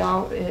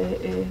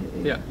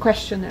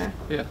questionnaire.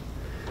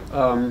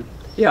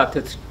 Yeah,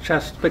 that's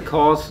just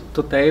because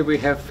today we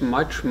have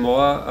much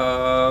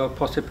more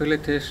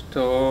possibilities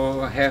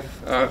to have.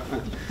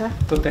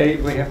 Today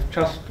we have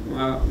just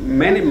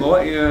many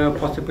more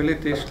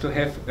possibilities to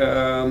have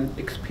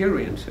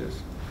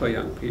experiences for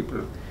young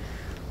people.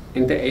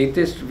 In the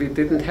 80s we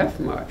didn't have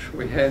much.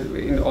 We had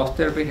in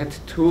Austria we had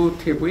 2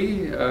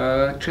 TV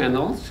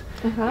channels.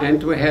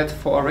 And we had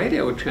 4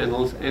 radio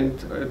channels, and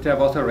there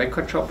was a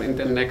record shop in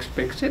the next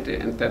big city,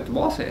 and that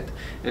was it.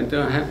 And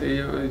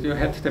you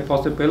had the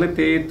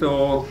possibility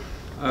to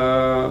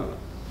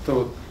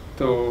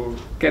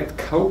get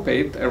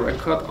copied a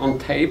record on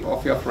tape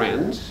of your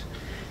friends,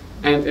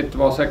 and it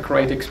was a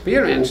great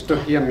experience to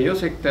hear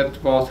music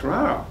that was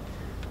rare.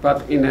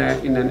 But in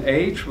an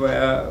age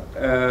where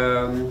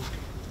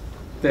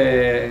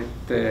the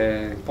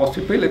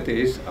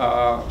possibilities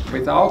are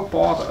without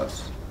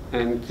borders,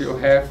 and you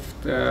have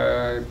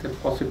the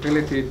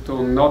possibility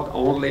to not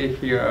only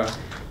hear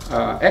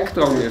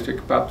actual music,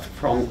 but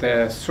from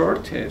the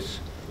 30s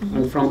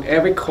and from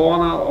every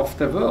corner of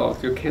the world.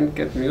 You can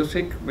get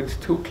music with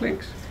 2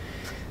 clicks.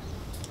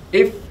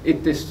 If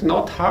it is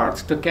not hard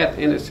to get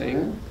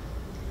anything,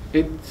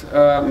 it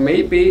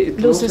maybe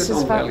it loses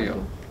on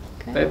value.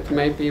 Okay. That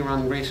may be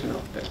one reason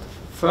of that.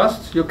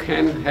 First, you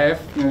can have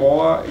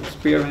more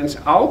experience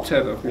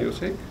outside of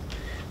music.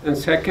 And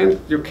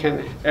second, you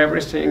can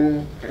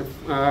everything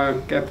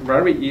get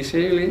very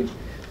easily,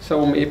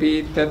 so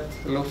maybe that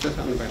loses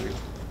on value.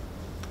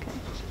 Okay.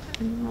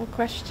 Any more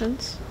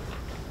questions?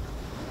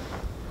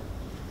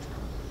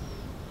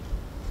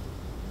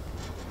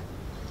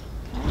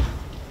 Okay.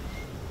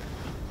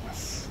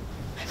 Yes.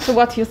 So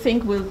what do you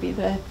think will be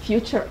the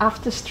future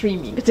after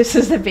streaming? This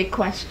is the big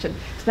question.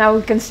 Now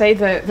we can say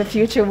the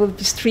future will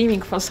be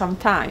streaming for some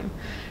time.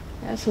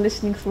 Yes,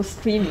 listening through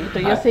streaming.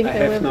 Do you think I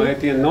have no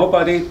idea.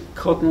 Nobody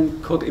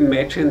could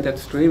imagine that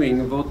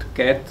streaming would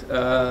get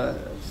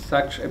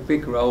such a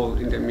big role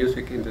in the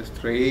music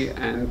industry,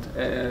 and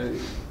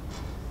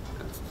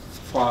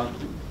for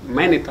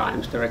many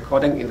times the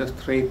recording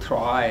industry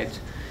tried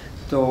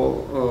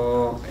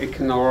to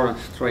ignore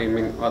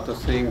streaming or to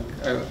think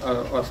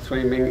or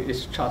streaming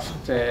is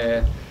just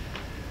an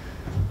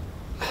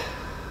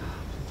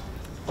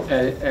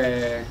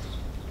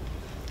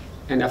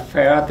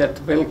affair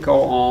that will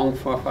go on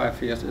for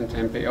 5 years and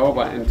then be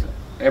over. And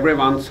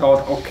everyone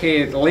thought,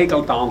 okay,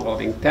 legal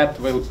downloading, that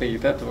will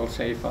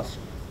save us.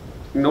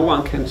 No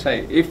one can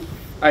say. If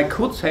I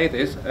could say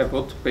this, I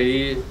would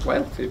be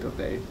wealthy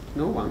today.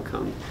 No one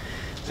can.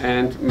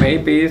 And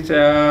maybe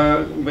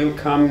there will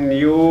come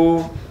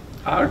new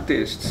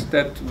artists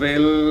that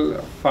will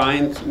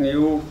find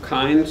new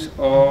kinds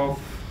of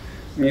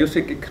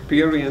music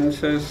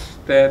experiences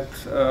that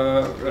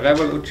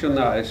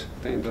revolutionize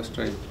the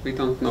industry. We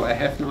don't know. I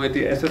have no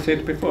idea. As I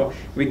said before,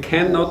 we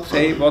cannot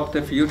say what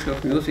the future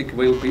of music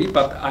will be,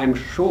 but I'm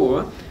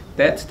sure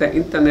that the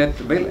internet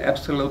will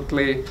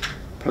absolutely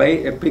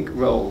play a big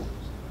role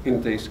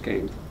in this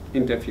game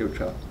in the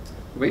future.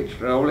 Which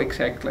role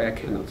exactly, I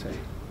cannot say.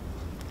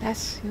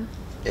 Yes. Yeah.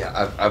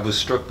 Yeah, I was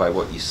struck by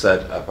what you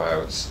said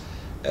about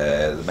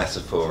the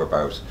metaphor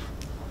about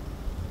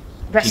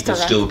people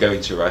still going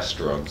to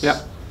restaurants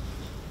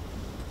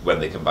when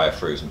they can buy a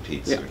frozen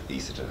pizza and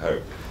eat it at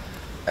home.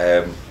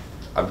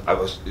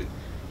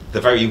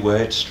 The very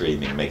word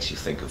streaming makes you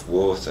think of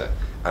water,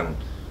 and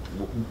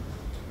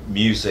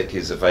music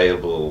is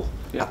available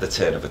at the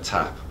turn of a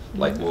tap,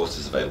 like water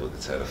is available at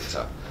the turn of a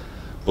tap.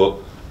 But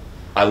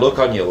I look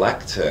on your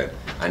lectern,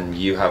 and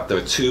there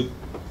are two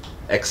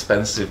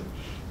expensive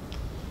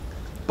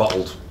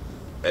bottled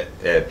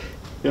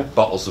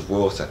bottles of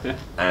water,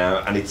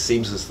 and it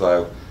seems as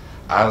though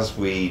as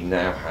we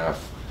now have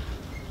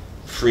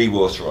free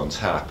water on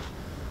tap,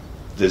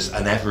 there's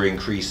an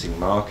ever-increasing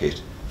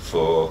market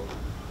for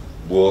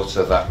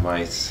water that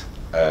might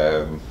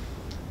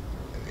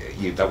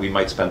that we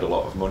might spend a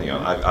lot of money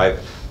on.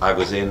 I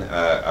was in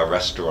a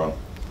restaurant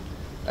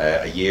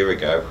a year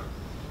ago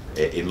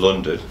in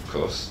London, of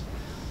course,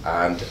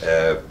 and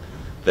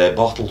their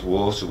bottled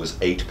water was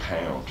 £8.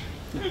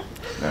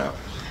 Now,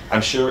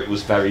 I'm sure it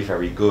was very,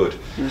 very good,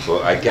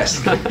 but I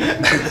guess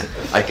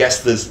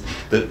there's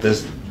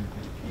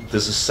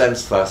a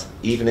sense that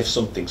even if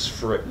something's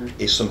free,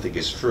 something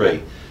is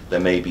free, there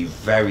may be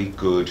very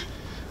good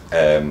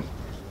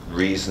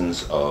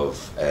reasons of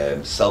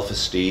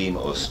self-esteem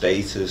or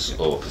status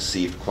or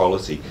perceived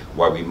quality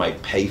why we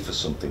might pay for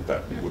something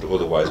that would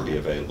otherwise be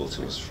available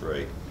to us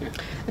free.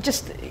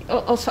 Just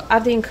also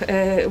adding,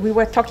 we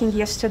were talking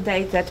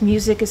yesterday that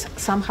music is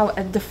somehow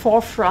at the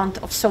forefront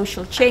of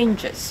social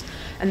changes,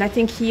 and I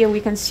think here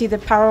we can see the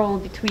parallel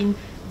between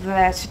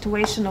the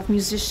situation of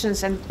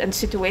musicians and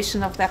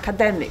situation of the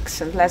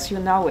academics, unless you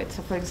know it.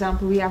 So, for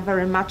example, we are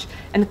very much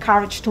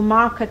encouraged to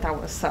market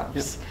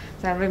ourselves.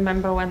 So I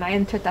remember when I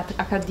entered that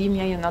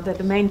academia, that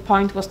the main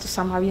point was to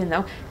somehow,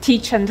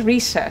 teach and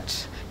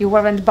research. You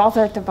weren't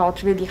bothered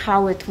about really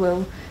how it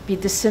will be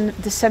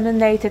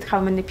disseminated, how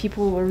many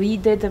people will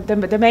read it.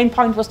 The main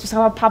point was to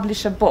somehow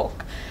publish a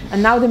book.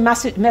 And now the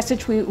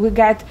message we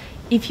get,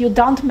 if you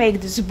don't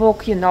make this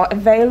book,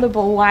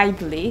 available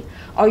widely,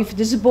 or if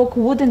this book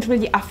wouldn't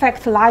really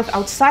affect life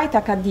outside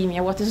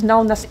academia, what is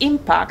known as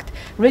impact,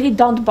 really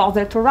don't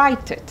bother to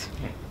write it.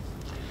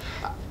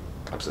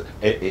 Absolutely.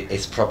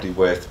 It's probably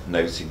worth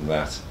noting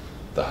that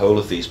the whole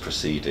of these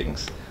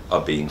proceedings are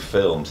being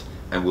filmed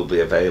and will be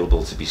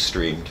available to be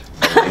streamed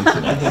on the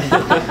internet.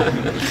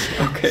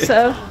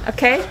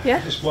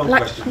 Just one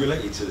question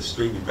related to the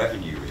streaming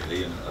revenue,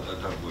 really, and I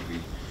don't know if you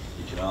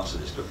can answer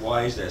this, but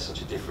why is there such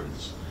a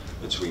difference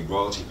between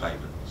royalty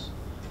payments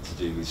to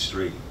do with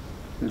stream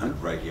and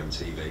radio and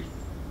TV?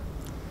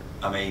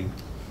 I mean,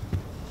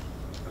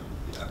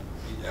 I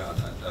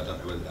don't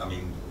know whether,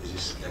 is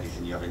this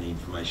anything you have any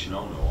information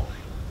on, or?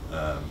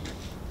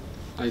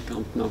 I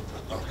don't know.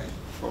 Okay.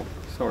 Oh,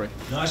 sorry.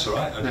 No, that's all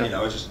right.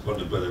 I just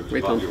wondered whether it was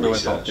we part of don't your know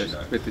research.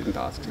 about this. We didn't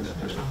ask him.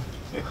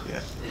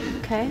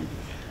 Okay.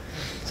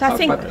 So I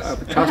think.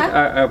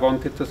 I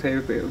wanted to say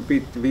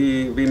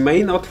we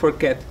may not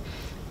forget.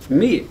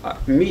 I'm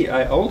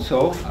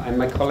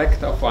a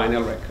collector of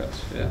vinyl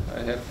records. Yeah, I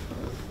have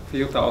a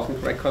few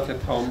thousand records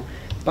at home,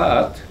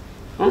 but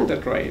on the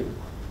train,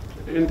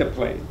 in the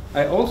plane,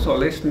 I also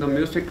listen to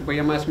music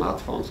via my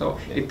smartphone. So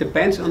it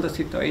depends on the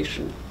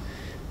situation.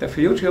 The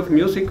future of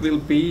music will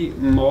be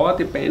more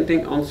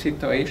depending on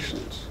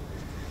situations.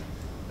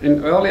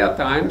 In earlier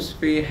times,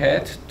 we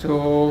had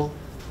to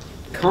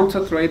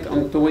concentrate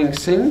on doing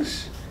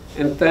things,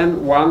 and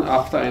then one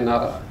after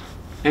another.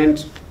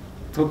 And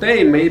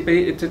today,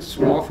 maybe it's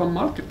more for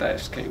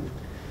multitasking.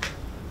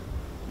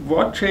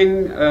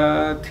 Watching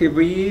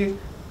TV,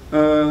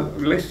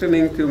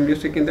 listening to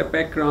music in the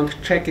background,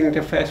 checking the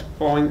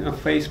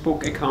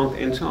Facebook account,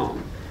 and so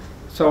on.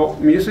 So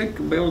music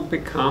will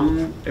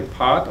become a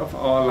part of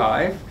our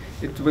life.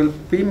 It will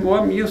be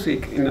more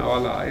music in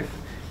our life,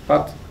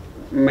 but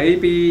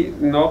maybe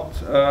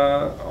not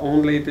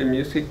only the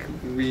music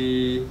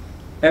we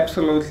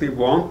absolutely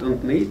want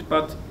and need,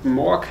 but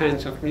more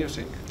kinds of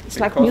music. It's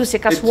like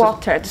music as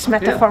water. This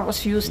metaphor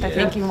was used, I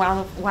think, in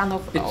one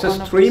of. It's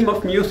a stream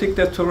of music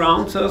that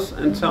surrounds us,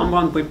 and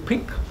someone will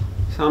pick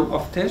some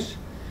of this,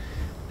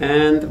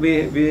 And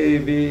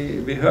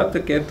we heard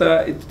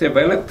together it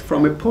developed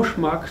from a push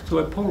market to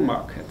a pull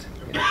market.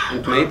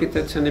 And maybe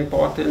that's an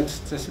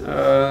important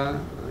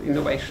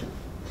innovation.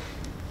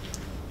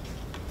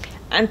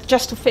 And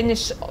just to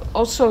finish,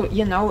 also,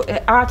 you know,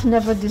 art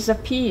never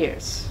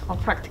disappears, or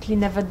practically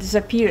never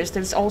disappears.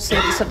 There's also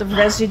the sort of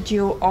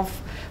residue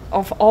of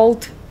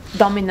old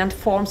dominant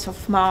forms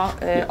of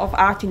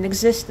art in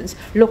existence.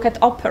 Look at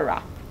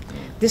opera.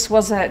 This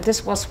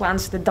was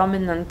once the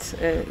dominant,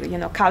 you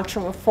know,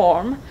 cultural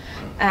form,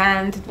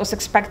 and it was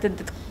expected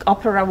that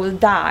opera will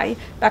die.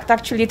 But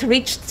actually, it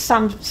reached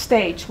some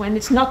stage when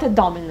it's not a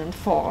dominant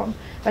form.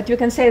 But you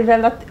can say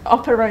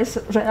opera is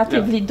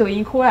relatively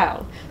doing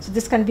well. So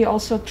this can be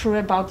also true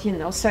about, you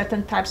know,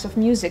 certain types of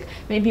music.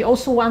 Maybe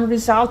also one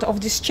result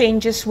of these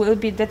changes will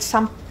be that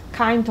some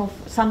types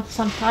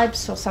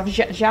or some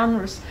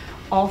genres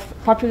of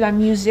popular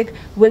music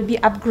will be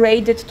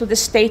upgraded to the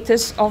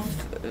status of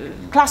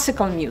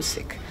classical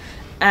music,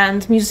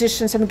 and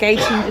musicians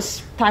engaged in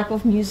this type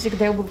of music,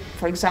 they will,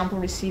 for example,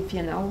 receive,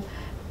 you know,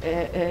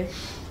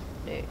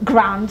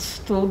 grants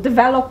to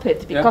develop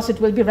it, because it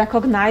will be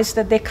recognized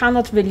that they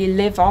cannot really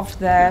live off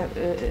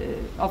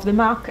the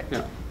market.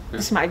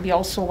 This might be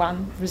also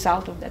one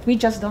result of that. We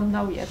just don't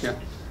know yet.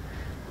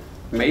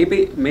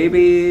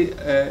 Maybe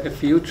a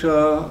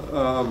future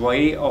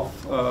way of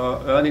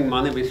earning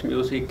money with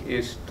music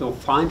is to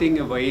finding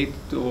a way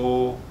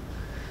to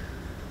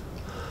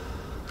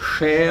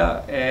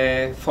share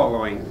a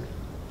following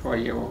for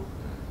you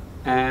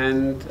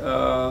and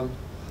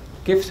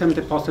give them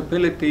the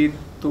possibility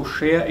to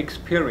share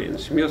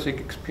music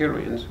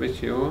experience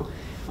with you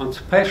on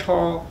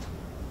special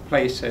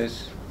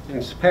places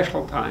in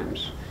special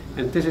times.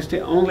 And this is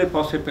the only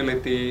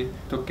possibility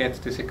to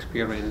get this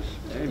experience.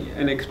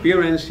 An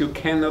experience you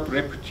cannot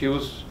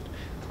reproduce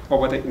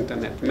over the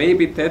internet.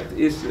 Maybe that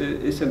is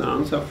an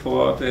answer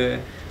for the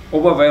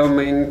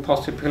overwhelming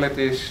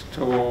possibilities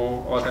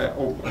or the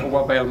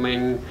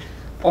overwhelming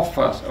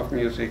offers of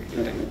music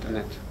in the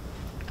internet.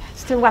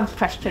 Still one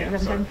question.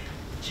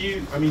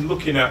 I mean,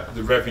 looking at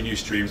the revenue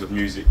streams of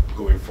music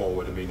going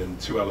forward, I mean, and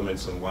two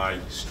elements on why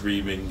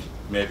streaming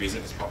maybe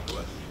isn't as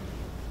popular.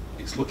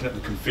 It's looking at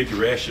the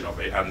configuration of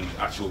it and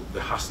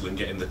the hassle in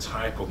getting the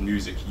type of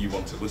music you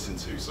want to listen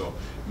to. So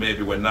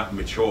maybe when that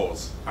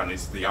matures and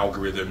it's the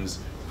algorithms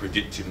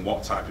predicting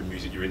what type of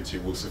music you're into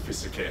will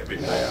sophisticate a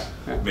bit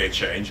more, may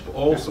change. But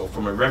also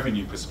from a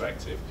revenue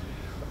perspective,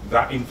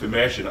 that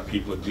information that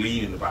people are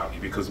gleaning about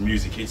you, because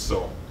music is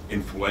so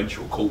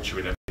influential, culture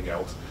and everything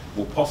else,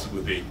 will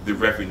possibly be the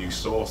revenue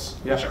source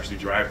which actually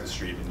drives the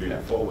streaming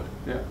moving forward.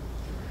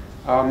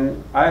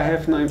 I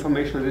have no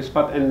information on this,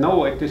 but I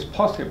know it is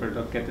possible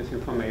to get this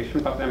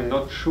information, but I'm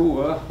not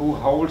sure who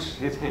holds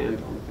his hand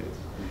on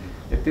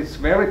this. It is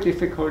very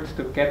difficult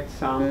to get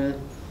some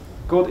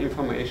good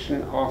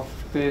information of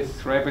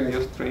these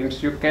revenue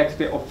streams. You get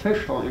the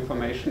official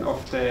information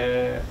of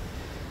the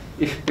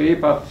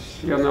IFB, but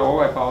you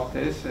know about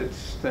this,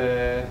 it's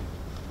the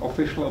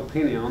official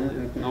opinion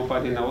and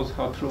nobody knows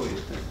how true it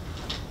is.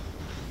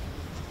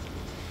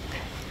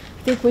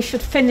 I think we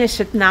should finish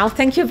it now.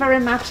 Thank you very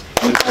much.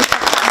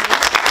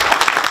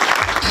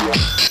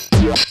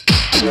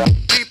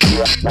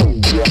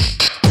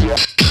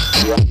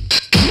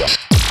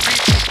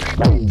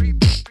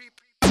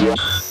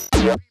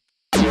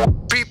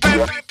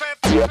 Prepare.